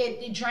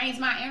 It drains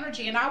my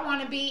energy, and I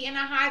want to be in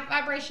a high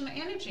vibrational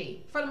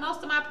energy for the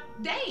most of my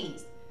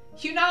days.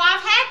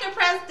 I've had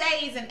depressed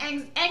days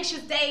and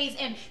anxious days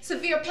and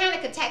severe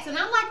panic attacks, and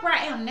I like where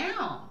I am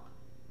now.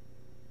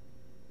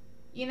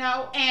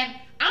 And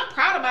I'm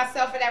proud of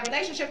myself for that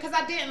relationship, because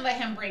I didn't let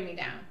him bring me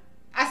down.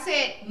 I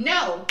said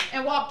no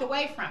and walked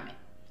away from it.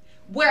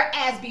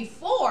 Whereas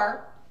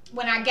before,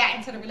 when I got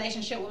into the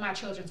relationship with my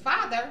children's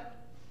father,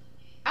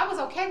 I was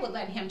okay with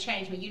letting him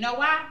change me. You know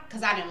why?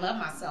 Because I didn't love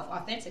myself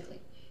authentically.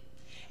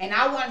 And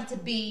I wanted to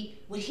be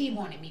what he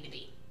wanted me to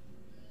be.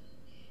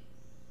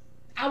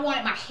 I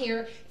wanted my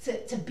hair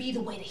to be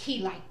the way that he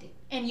liked it.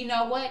 And you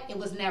know what? It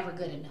was never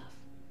good enough.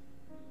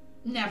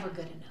 Never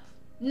good enough.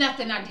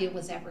 Nothing I did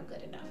was ever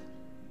good enough.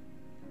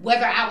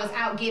 Whether I was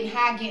out getting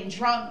high, getting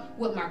drunk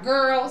with my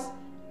girls,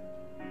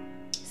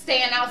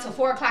 staying out till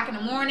 4 o'clock in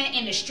the morning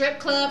in the strip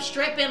club,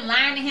 stripping,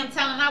 lying to him,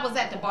 telling him I was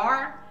at the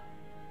bar,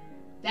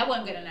 that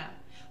wasn't good enough.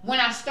 When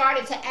I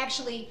started to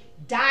actually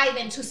dive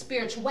into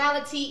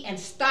spirituality and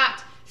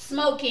stopped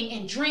smoking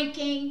and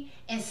drinking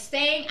and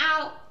staying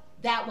out,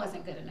 that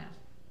wasn't good enough.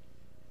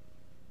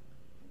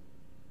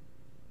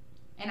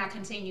 And I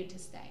continued to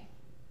stay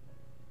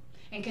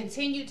and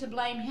continued to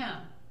blame him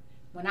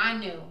when I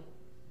knew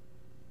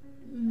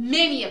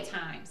many of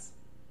times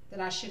that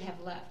I should have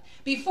left.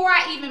 Before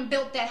I even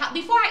built that house,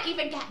 before I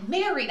even got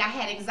married, I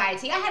had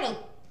anxiety. I had a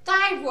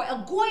thyroid,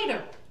 a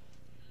goiter,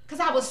 because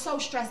I was so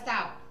stressed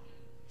out.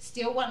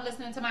 Still wasn't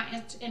listening to my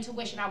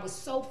intuition. I was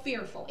so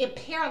fearful. It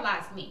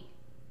paralyzed me.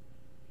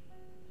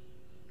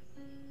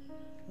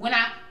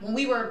 When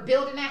we were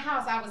building that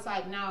house, I was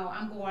like, no,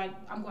 I'm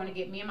going to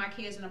get me and my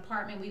kids an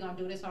apartment. We're going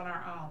to do this on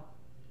our own.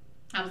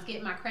 I was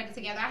getting my credit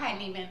together. I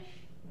hadn't even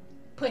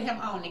put him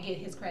on to get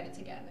his credit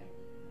together.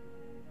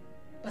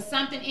 But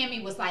something in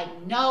me was like,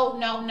 no,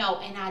 no, no.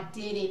 And I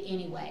did it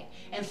anyway.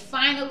 And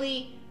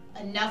finally,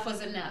 enough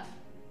was enough.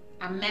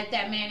 I met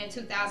that man in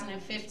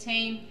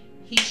 2015.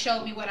 He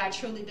showed me what I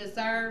truly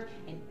deserve.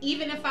 And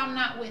even if I'm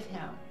not with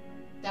him,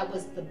 that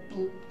was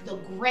the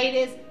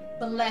greatest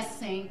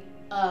blessing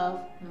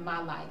of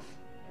my life.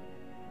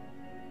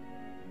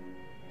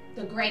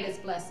 The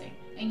greatest blessing.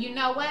 And you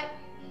know what?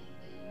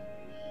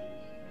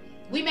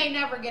 We may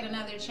never get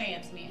another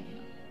chance, me and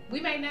him. We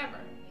may never.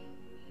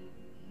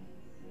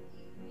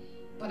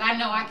 But I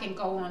know I can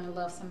go on and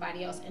love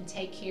somebody else and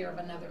take care of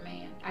another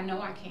man. I know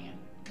I can,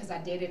 because I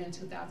did it in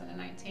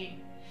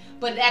 2019.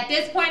 But at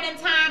this point in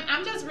time,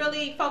 I'm just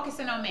really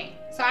focusing on me.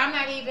 So I'm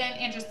not even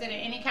interested in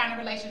any kind of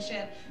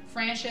relationship.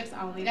 Friendships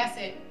only. That's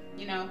it.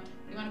 You know,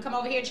 you want to come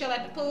over here, chill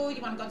at the pool.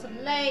 You want to go to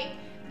the lake.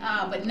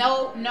 But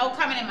no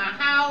coming in my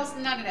house.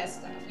 None of that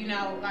stuff. You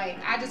know, like,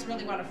 I just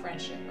really want a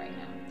friendship right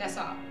now. That's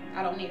all.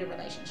 I don't need a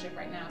relationship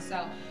right now.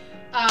 So,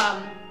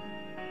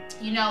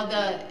 you know,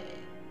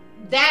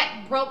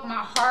 that broke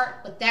my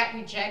heart, but that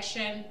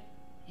rejection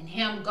and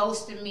him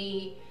ghosting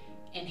me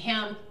and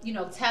him, you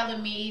know,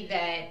 telling me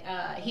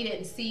that he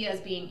didn't see us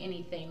being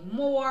anything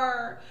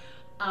more,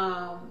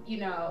 you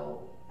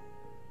know,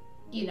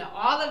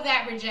 all of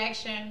that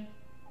rejection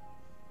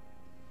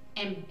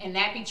and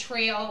that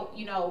betrayal,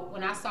 you know,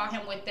 when I saw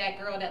him with that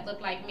girl that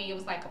looked like me, it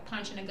was like a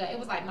punch in the gut. It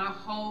was like my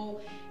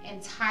whole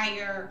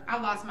entire,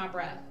 I lost my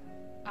breath.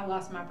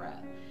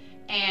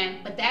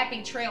 But that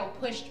betrayal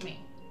pushed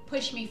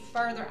me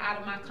further out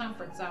of my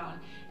comfort zone.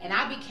 And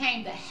I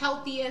became the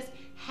healthiest,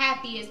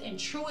 happiest, and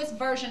truest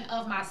version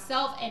of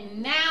myself.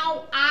 And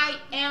now I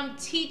am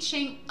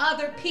teaching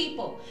other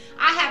people.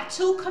 I have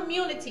 2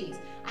 communities.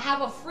 I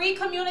have a free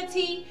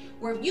community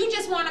where if you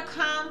just want to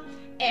come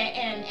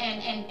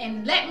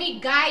and let me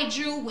guide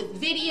you with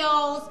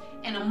videos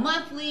and a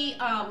monthly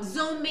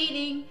Zoom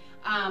meeting,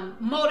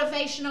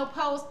 motivational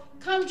posts,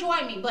 come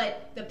join me.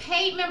 But the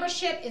paid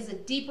membership is a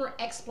deeper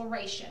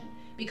exploration,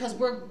 because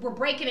we're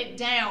breaking it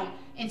down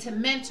into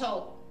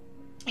mental,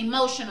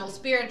 emotional,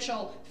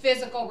 spiritual,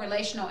 physical,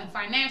 relational, and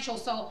financial.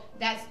 So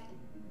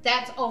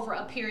that's over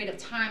a period of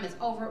time. It's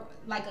over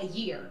like a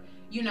year,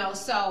 you know.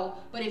 So,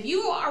 but if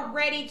you are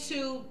ready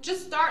to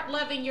just start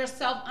loving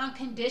yourself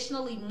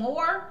unconditionally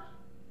more,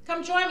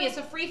 come join me. It's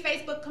a free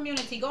Facebook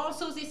community. Go on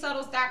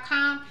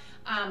SusieSuttles.com.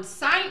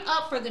 Sign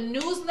up for the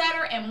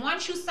newsletter, and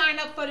once you sign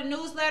up for the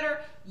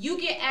newsletter, you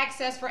get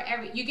access for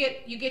you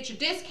get your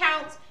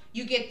discounts.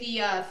 You get the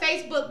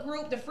Facebook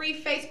group, the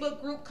free Facebook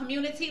group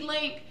community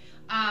link.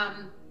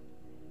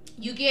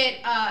 You get,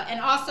 and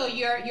also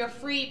your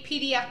free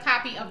PDF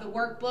copy of the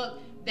workbook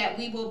that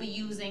we will be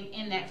using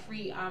in that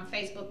free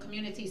Facebook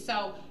community.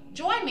 So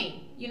join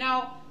me. You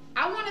know,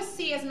 I want to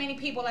see as many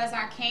people as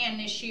I can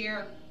this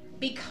year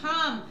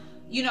become,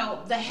 you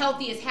know, the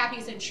healthiest,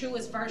 happiest, and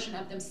truest version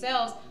of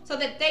themselves, so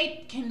that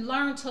they can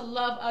learn to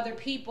love other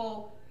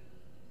people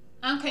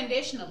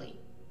unconditionally,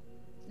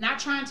 not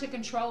trying to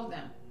control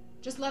them.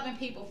 Just loving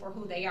people for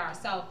who they are.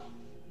 So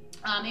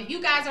if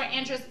you guys are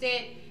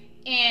interested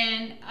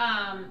in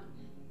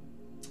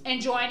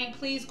joining,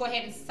 please go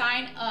ahead and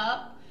sign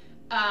up.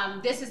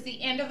 This is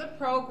the end of the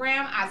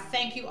program. I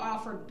thank you all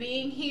for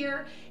being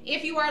here.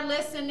 If you are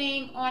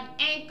listening on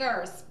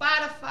Anchor,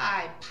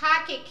 Spotify,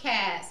 Pocket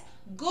Cast,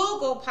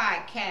 Google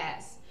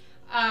Podcasts,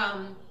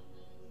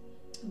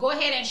 go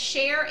ahead and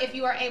share if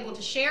you are able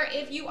to share.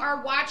 If you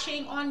are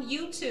watching on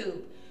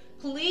YouTube,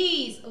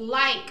 please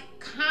like,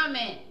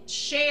 comment,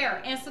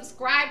 share, and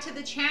subscribe to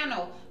the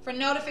channel for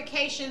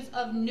notifications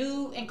of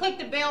new, and click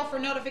the bell for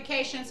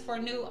notifications for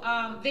new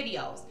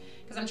videos,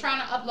 because I'm trying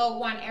to upload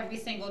one every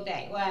single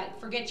day. Well,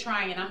 forget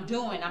trying, I'm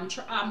doing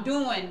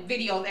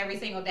videos every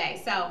single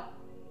day. So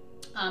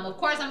of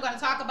course, I'm going to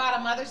talk about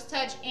a Mother's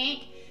Touch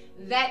Inc.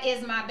 That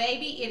is my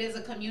baby. It is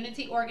a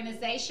community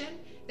organization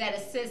that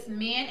assists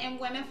men and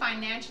women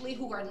financially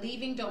who are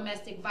leaving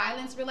domestic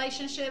violence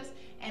relationships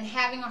and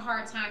having a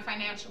hard time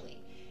financially.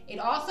 It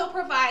also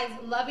provides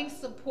loving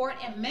support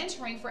and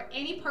mentoring for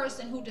any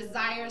person who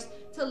desires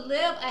to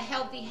live a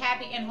healthy,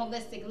 happy, and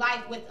holistic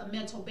life with a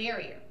mental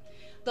barrier.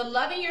 The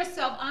Loving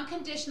Yourself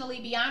Unconditionally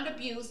Beyond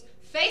Abuse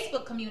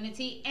Facebook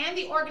community and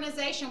the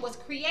organization was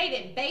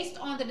created based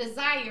on the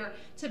desire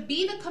to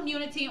be the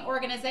community and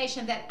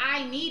organization that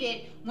I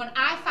needed when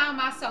I found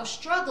myself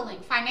struggling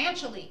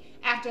financially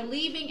after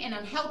leaving an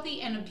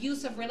unhealthy and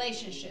abusive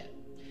relationship.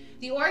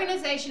 The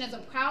organization is a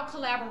proud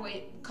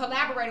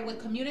collaborator with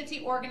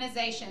community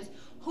organizations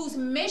whose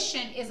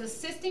mission is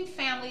assisting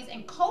families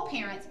and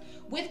co-parents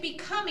with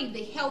becoming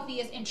the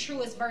healthiest and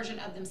truest version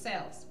of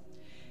themselves.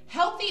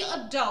 Healthy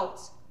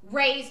adults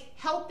raise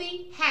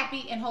healthy,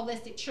 happy, and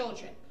holistic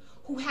children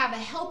who have a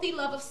healthy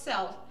love of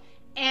self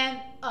and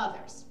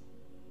others.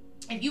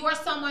 If you are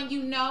someone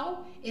you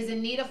know is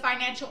in need of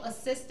financial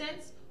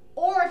assistance,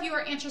 or if you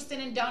are interested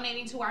in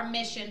donating to our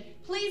mission,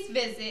 please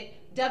visit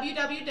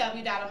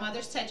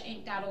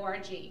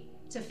www.amotherztouchinc.org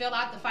to fill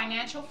out the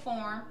financial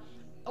form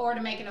or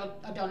to make a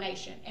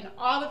donation. And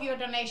all of your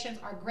donations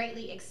are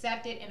greatly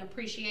accepted and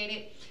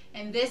appreciated.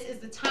 And this is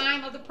the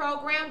time of the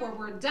program where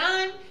we're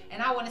done,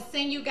 and I want to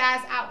send you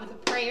guys out with a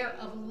prayer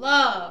of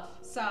love.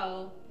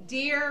 So,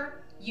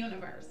 dear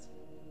universe,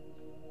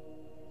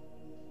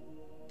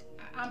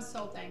 I'm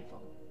so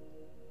thankful.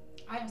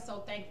 I am so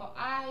thankful.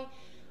 I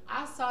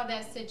saw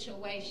that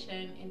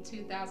situation in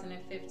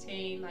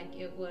 2015 like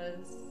it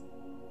was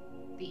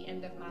the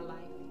end of my life.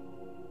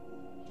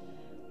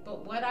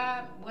 But what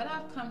I've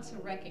come to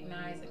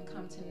recognize and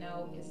come to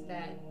know is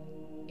that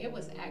it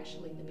was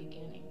actually the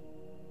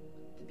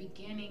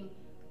beginning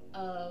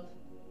of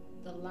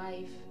the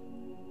life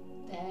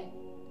that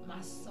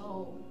my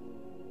soul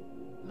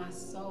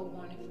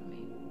wanted for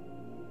me.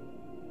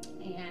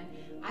 And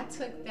I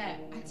took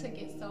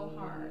it so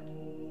hard.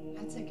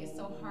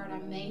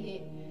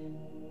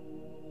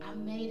 I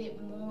made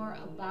it more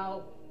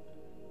about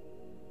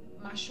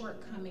my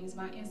shortcomings,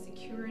 my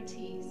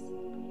insecurities,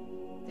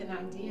 than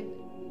I did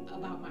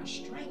about my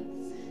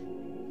strengths.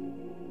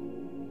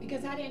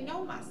 Because I didn't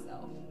know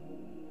myself.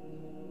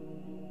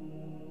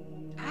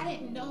 I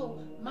didn't know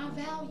my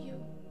value.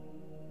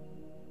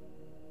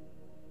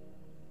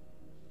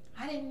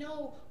 I didn't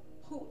know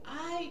who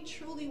I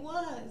truly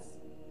was.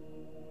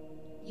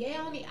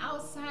 Yeah, on the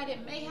outside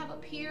it may have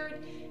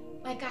appeared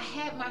like I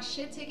had my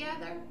shit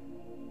together,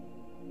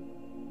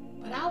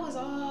 but I was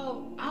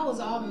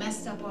all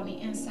messed up on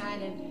the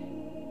inside,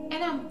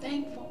 and I'm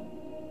thankful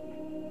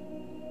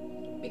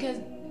because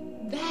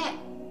that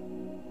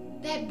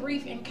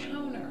brief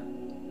encounter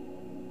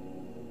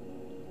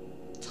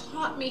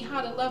taught me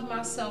how to love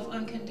myself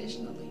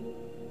unconditionally.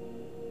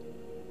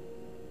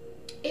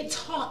 It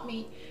taught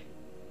me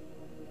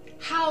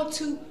how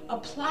to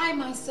apply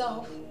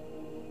myself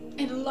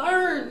and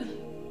learn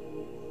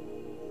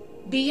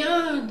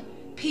beyond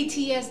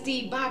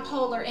PTSD,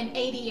 bipolar, and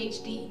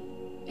ADHD,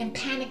 and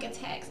panic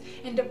attacks,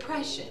 and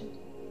depression,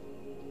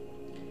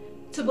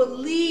 to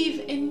believe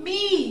in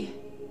me,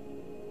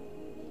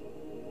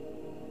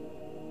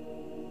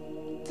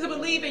 to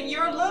believe in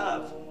your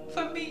love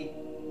for me.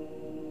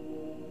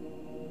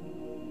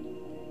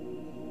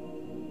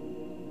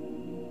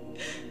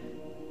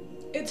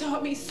 It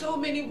taught me so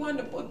many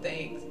wonderful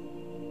things.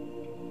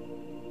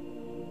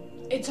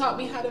 It taught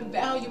me how to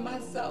value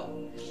myself.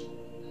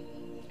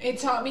 It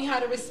taught me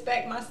how to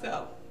respect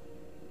myself.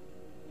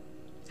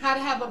 How to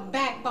have a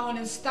backbone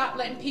and stop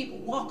letting people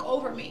walk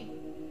over me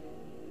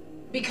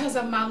because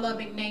of my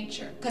loving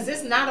nature. Because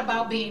it's not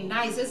about being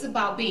nice, it's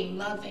about being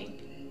loving.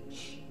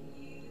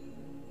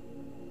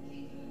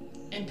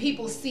 And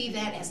people see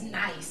that as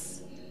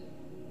nice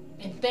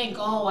and think,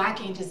 oh, I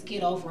can just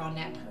get over on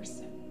that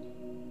person.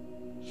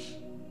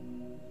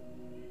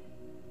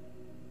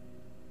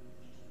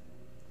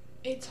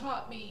 It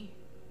taught me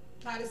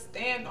how to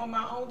stand on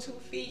my own 2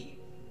 feet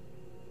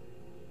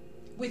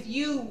with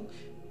you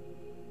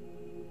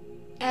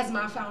as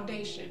my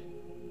foundation.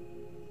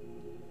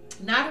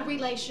 Not a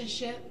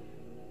relationship,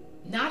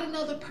 not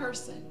another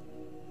person,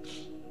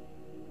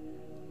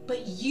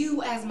 but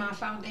you as my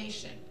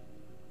foundation.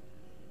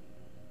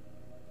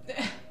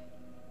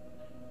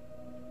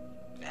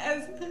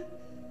 As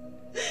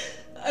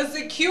a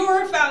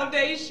secure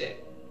foundation,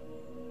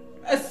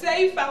 a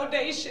safe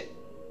foundation.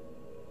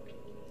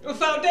 A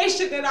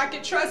foundation that I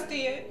can trust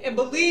in and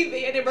believe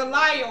in and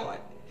rely on.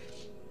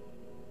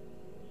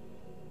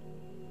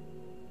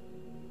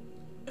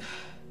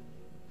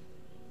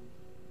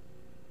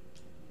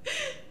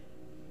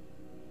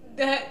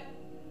 That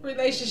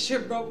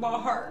relationship broke my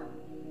heart,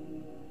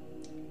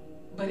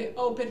 but it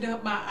opened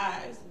up my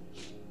eyes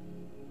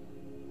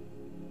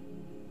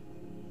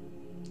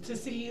to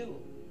see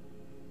you,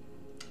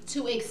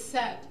 to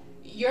accept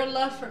your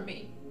love for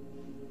me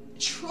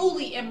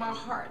truly in my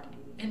heart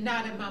and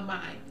not in my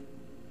mind.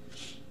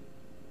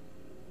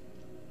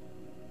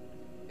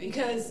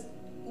 Because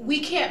we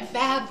can't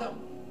fathom,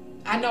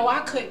 I know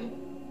I couldn't,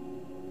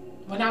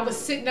 when I was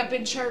sitting up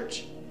in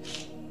church,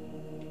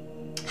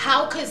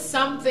 how could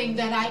something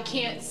that I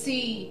can't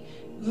see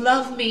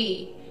love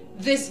me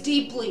this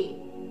deeply,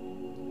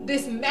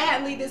 this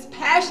madly, this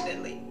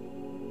passionately,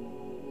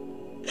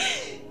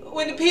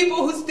 when the people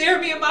who stare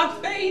me in my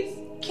face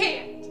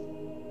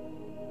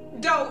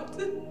can't,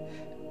 don't.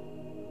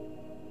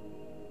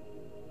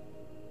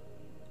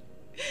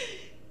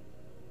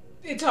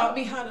 It taught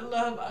me how to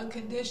love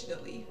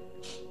unconditionally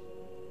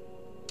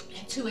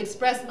and to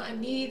express my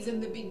needs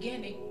in the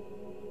beginning.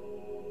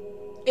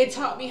 It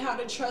taught me how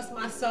to trust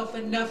myself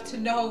enough to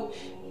know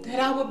that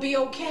I would be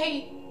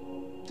okay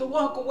to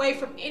walk away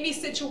from any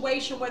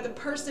situation where the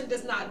person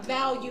does not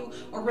value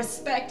or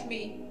respect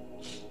me.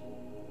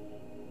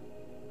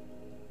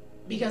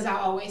 Because I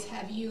always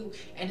have you.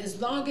 And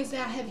as long as I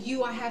have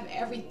you, I have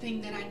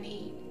everything that I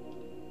need.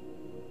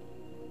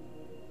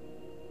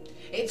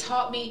 It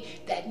taught me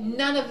that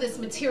none of this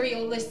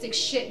materialistic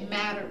shit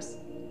matters.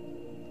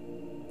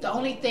 The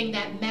only thing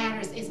that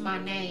matters is my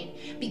name.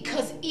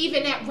 Because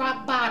even at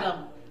rock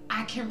bottom,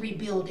 I can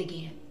rebuild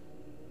again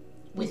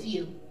with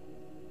you.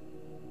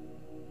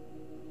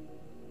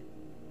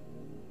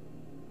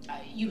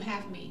 You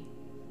have me.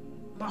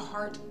 My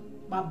heart,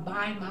 my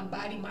mind, my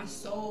body, my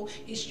soul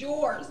is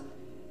yours.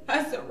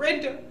 I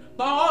surrender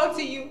my all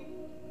to you.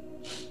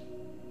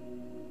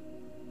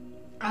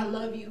 I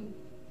love you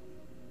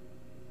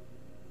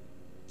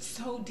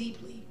so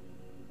deeply.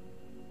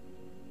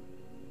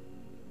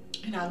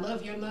 And I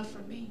love your love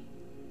for me.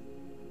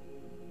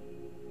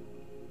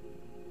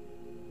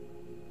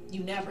 You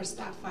never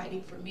stop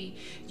fighting for me.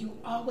 You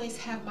always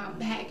have my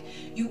back.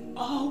 You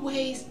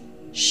always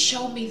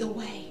show me the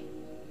way.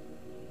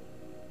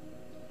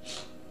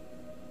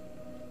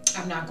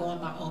 I'm not going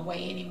my own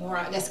way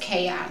anymore. That's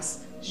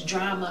chaos. It's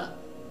drama.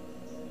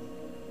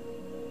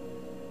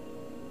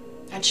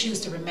 I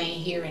choose to remain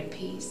here in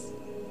peace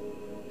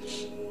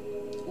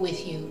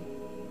with you.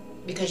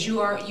 Because you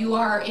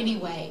are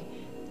anyway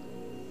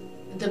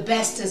the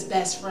bestest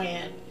best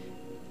friend.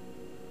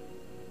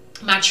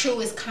 My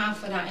truest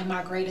confidant and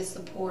my greatest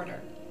supporter.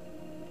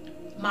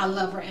 My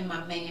lover and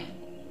my man.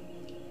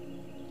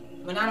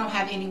 When I don't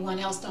have anyone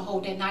else to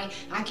hold at night,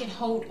 I can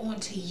hold on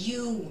to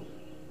you.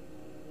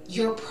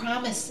 Your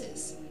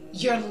promises.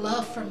 Your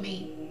love for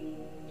me.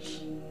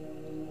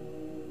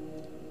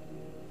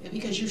 And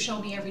because you show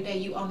me every day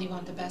you only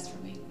want the best for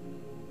me.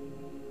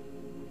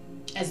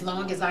 As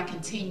long as I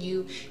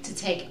continue to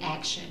take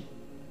action.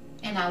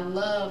 And I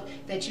love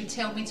that you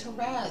tell me to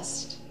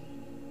rest.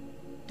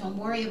 Don't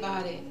worry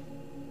about it.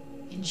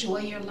 Enjoy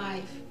your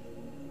life.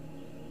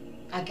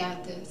 I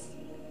got this.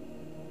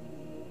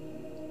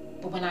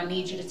 But when I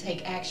need you to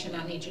take action,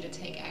 I need you to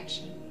take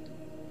action.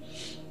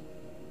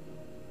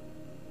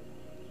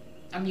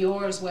 I'm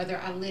yours whether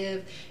I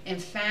live in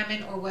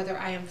famine or whether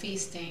I am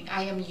feasting.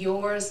 I am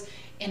yours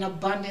in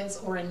abundance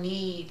or in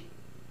need,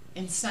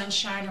 in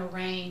sunshine or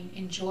rain,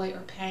 in joy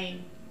or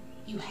pain.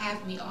 You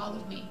have me, all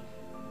of me.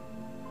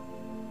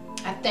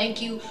 I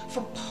thank you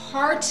for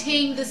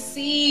parting the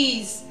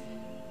seas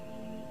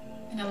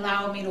and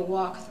allowing me to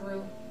walk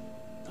through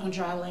on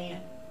dry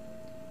land.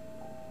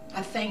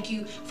 I thank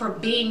you for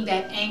being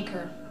that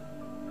anchor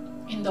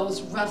in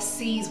those rough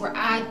seas where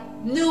I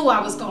knew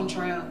I was going to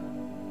drown.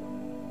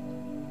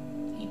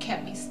 You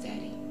kept me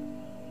steady.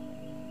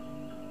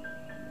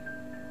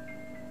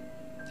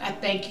 I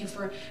thank you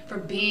for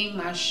being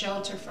my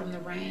shelter from the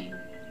rain.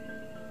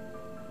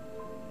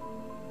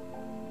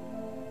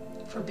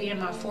 For being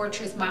my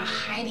fortress, my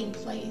hiding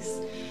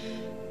place.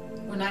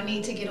 When I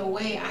need to get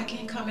away, I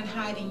can come and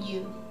hide in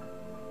you.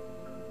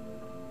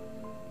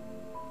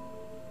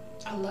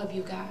 I love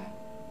you, God.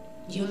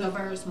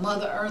 Universe,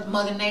 Mother Earth,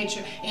 Mother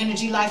Nature,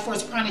 Energy, Life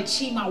Force, Prana,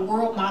 Chi, my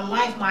world, my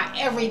life, my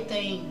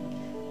everything.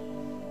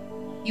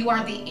 You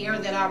are the air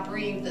that I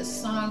breathe, the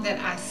song that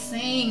I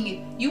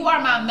sing. You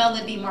are my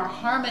melody, my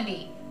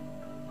harmony.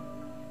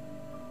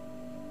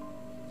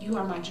 You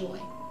are my joy.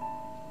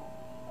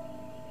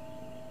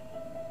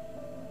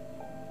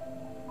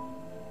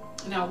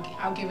 And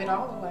I'll give it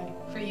all away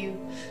for you.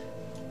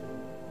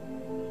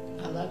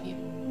 I love you.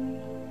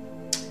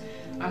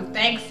 I'm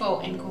thankful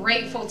and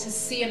grateful to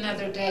see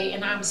another day,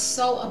 and I'm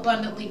so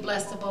abundantly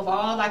blessed above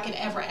all I could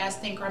ever ask,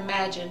 think, or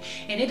imagine.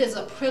 And it is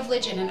a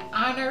privilege and an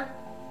honor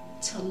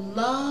to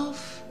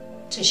love,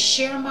 to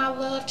share my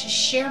love, to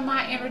share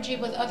my energy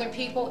with other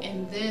people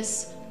in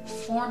this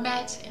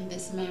format, in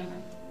this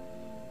manner,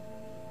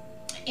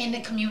 in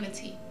the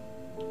community.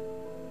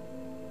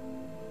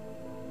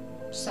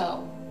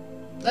 So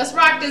let's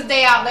rock this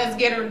day out. Let's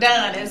get her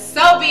done. And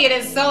so be it,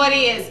 and so it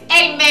is.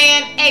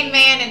 Amen,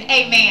 amen, and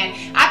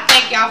amen. I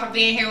thank y'all for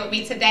being here with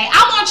me today.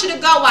 I want you to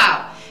go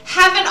out.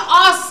 Have an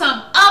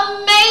awesome,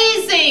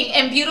 amazing,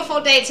 and beautiful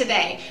day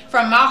today.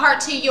 From my heart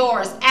to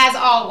yours, as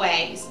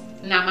always,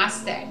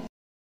 namaste.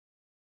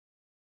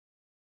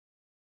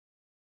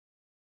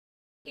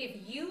 If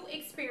you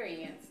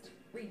experienced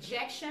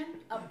rejection,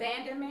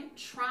 abandonment,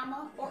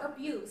 trauma, or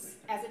abuse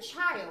as a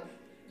child,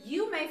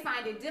 you may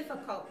find it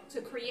difficult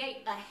to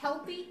create a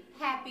healthy,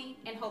 happy,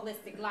 and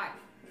holistic life.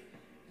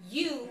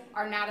 You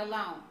are not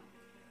alone.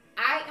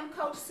 I am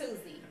Coach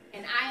Susie,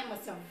 and I am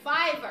a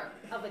survivor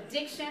of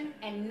addiction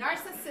and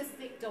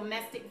narcissistic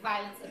domestic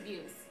violence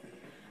abuse.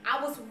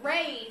 I was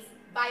raised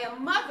by a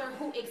mother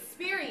who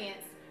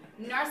experienced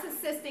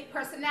narcissistic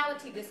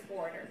personality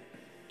disorder,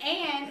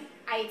 and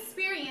I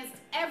experienced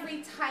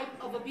every type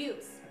of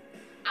abuse.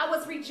 I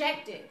was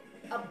rejected,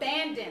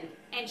 abandoned,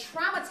 and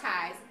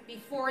traumatized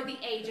before the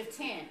age of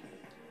 10.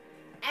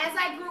 As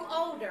I grew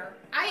older,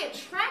 I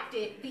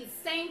attracted these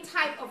same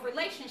type of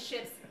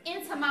relationships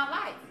into my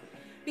life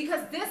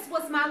because this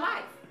was my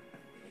life.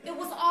 It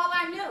was all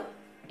I knew,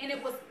 and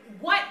it was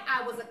what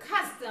I was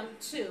accustomed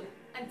to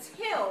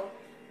until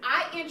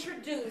I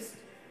introduced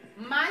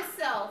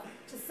myself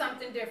to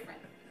something different.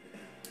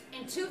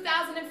 In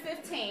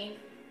 2015,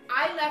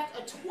 I left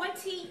a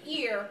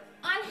 20-year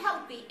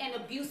unhealthy and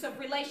abusive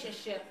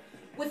relationship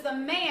with a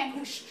man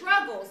who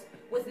struggles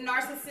with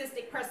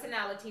narcissistic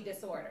personality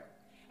disorder.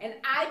 And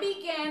I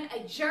began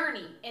a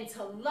journey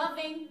into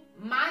loving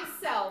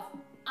myself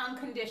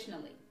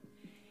unconditionally.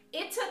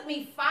 It took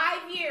me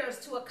 5 years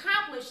to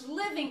accomplish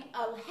living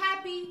a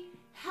happy,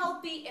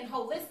 healthy, and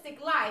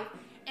holistic life,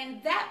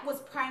 and that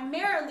was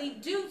primarily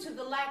due to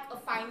the lack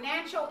of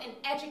financial and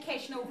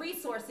educational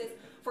resources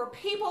for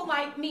people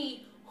like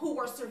me who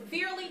were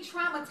severely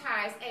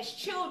traumatized as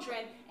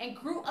children and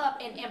grew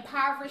up in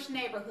impoverished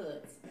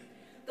neighborhoods.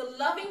 The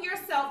Loving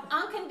Yourself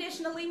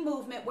Unconditionally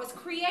movement was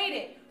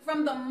created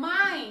from the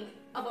mind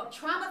of a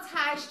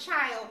traumatized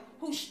child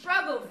who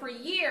struggled for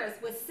years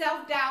with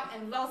self-doubt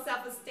and low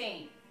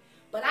self-esteem.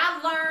 But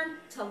I learned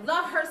to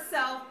love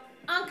herself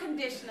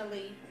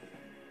unconditionally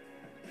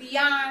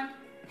beyond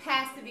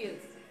past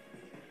abuse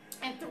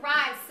and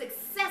thrive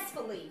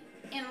successfully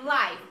in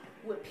life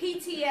with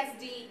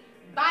PTSD,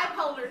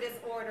 bipolar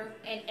disorder,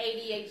 and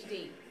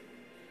ADHD.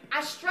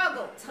 I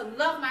struggled to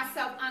love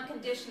myself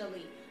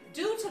unconditionally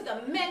due to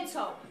the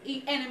mental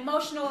and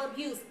emotional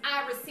abuse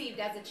I received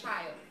as a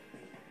child.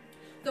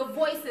 The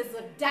voices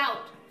of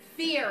doubt,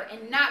 fear,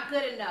 and not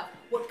good enough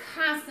would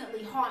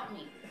constantly haunt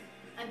me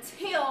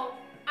until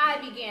I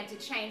began to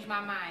change my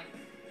mind.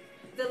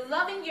 The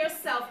Loving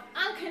Yourself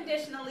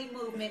Unconditionally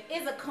movement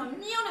is a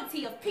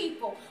community of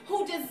people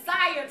who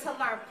desire to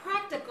learn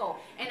practical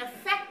and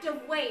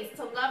effective ways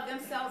to love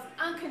themselves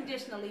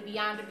unconditionally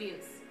beyond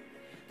abuse.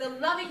 The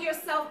Loving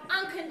Yourself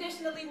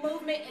Unconditionally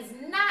movement is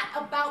not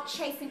about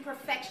chasing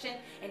perfection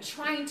and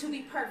trying to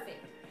be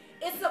perfect.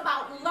 It's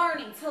about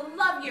learning to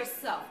love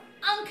yourself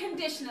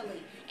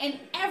unconditionally in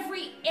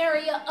every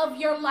area of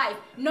your life,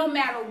 no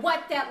matter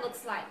what that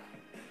looks like.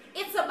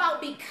 It's about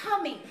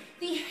becoming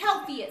the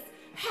healthiest,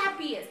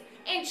 happiest,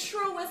 and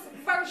truest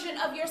version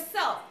of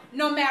yourself,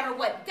 no matter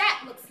what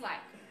that looks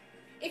like.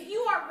 If you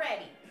are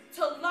ready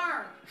to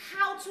learn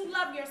how to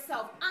love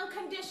yourself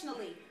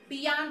unconditionally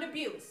beyond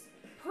abuse,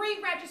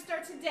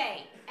 pre-register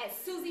today at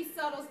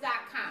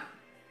SusieSuttles.com.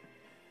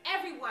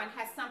 Everyone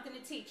has something to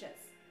teach us.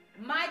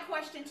 My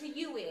question to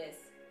you is,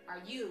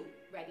 are you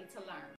ready to learn?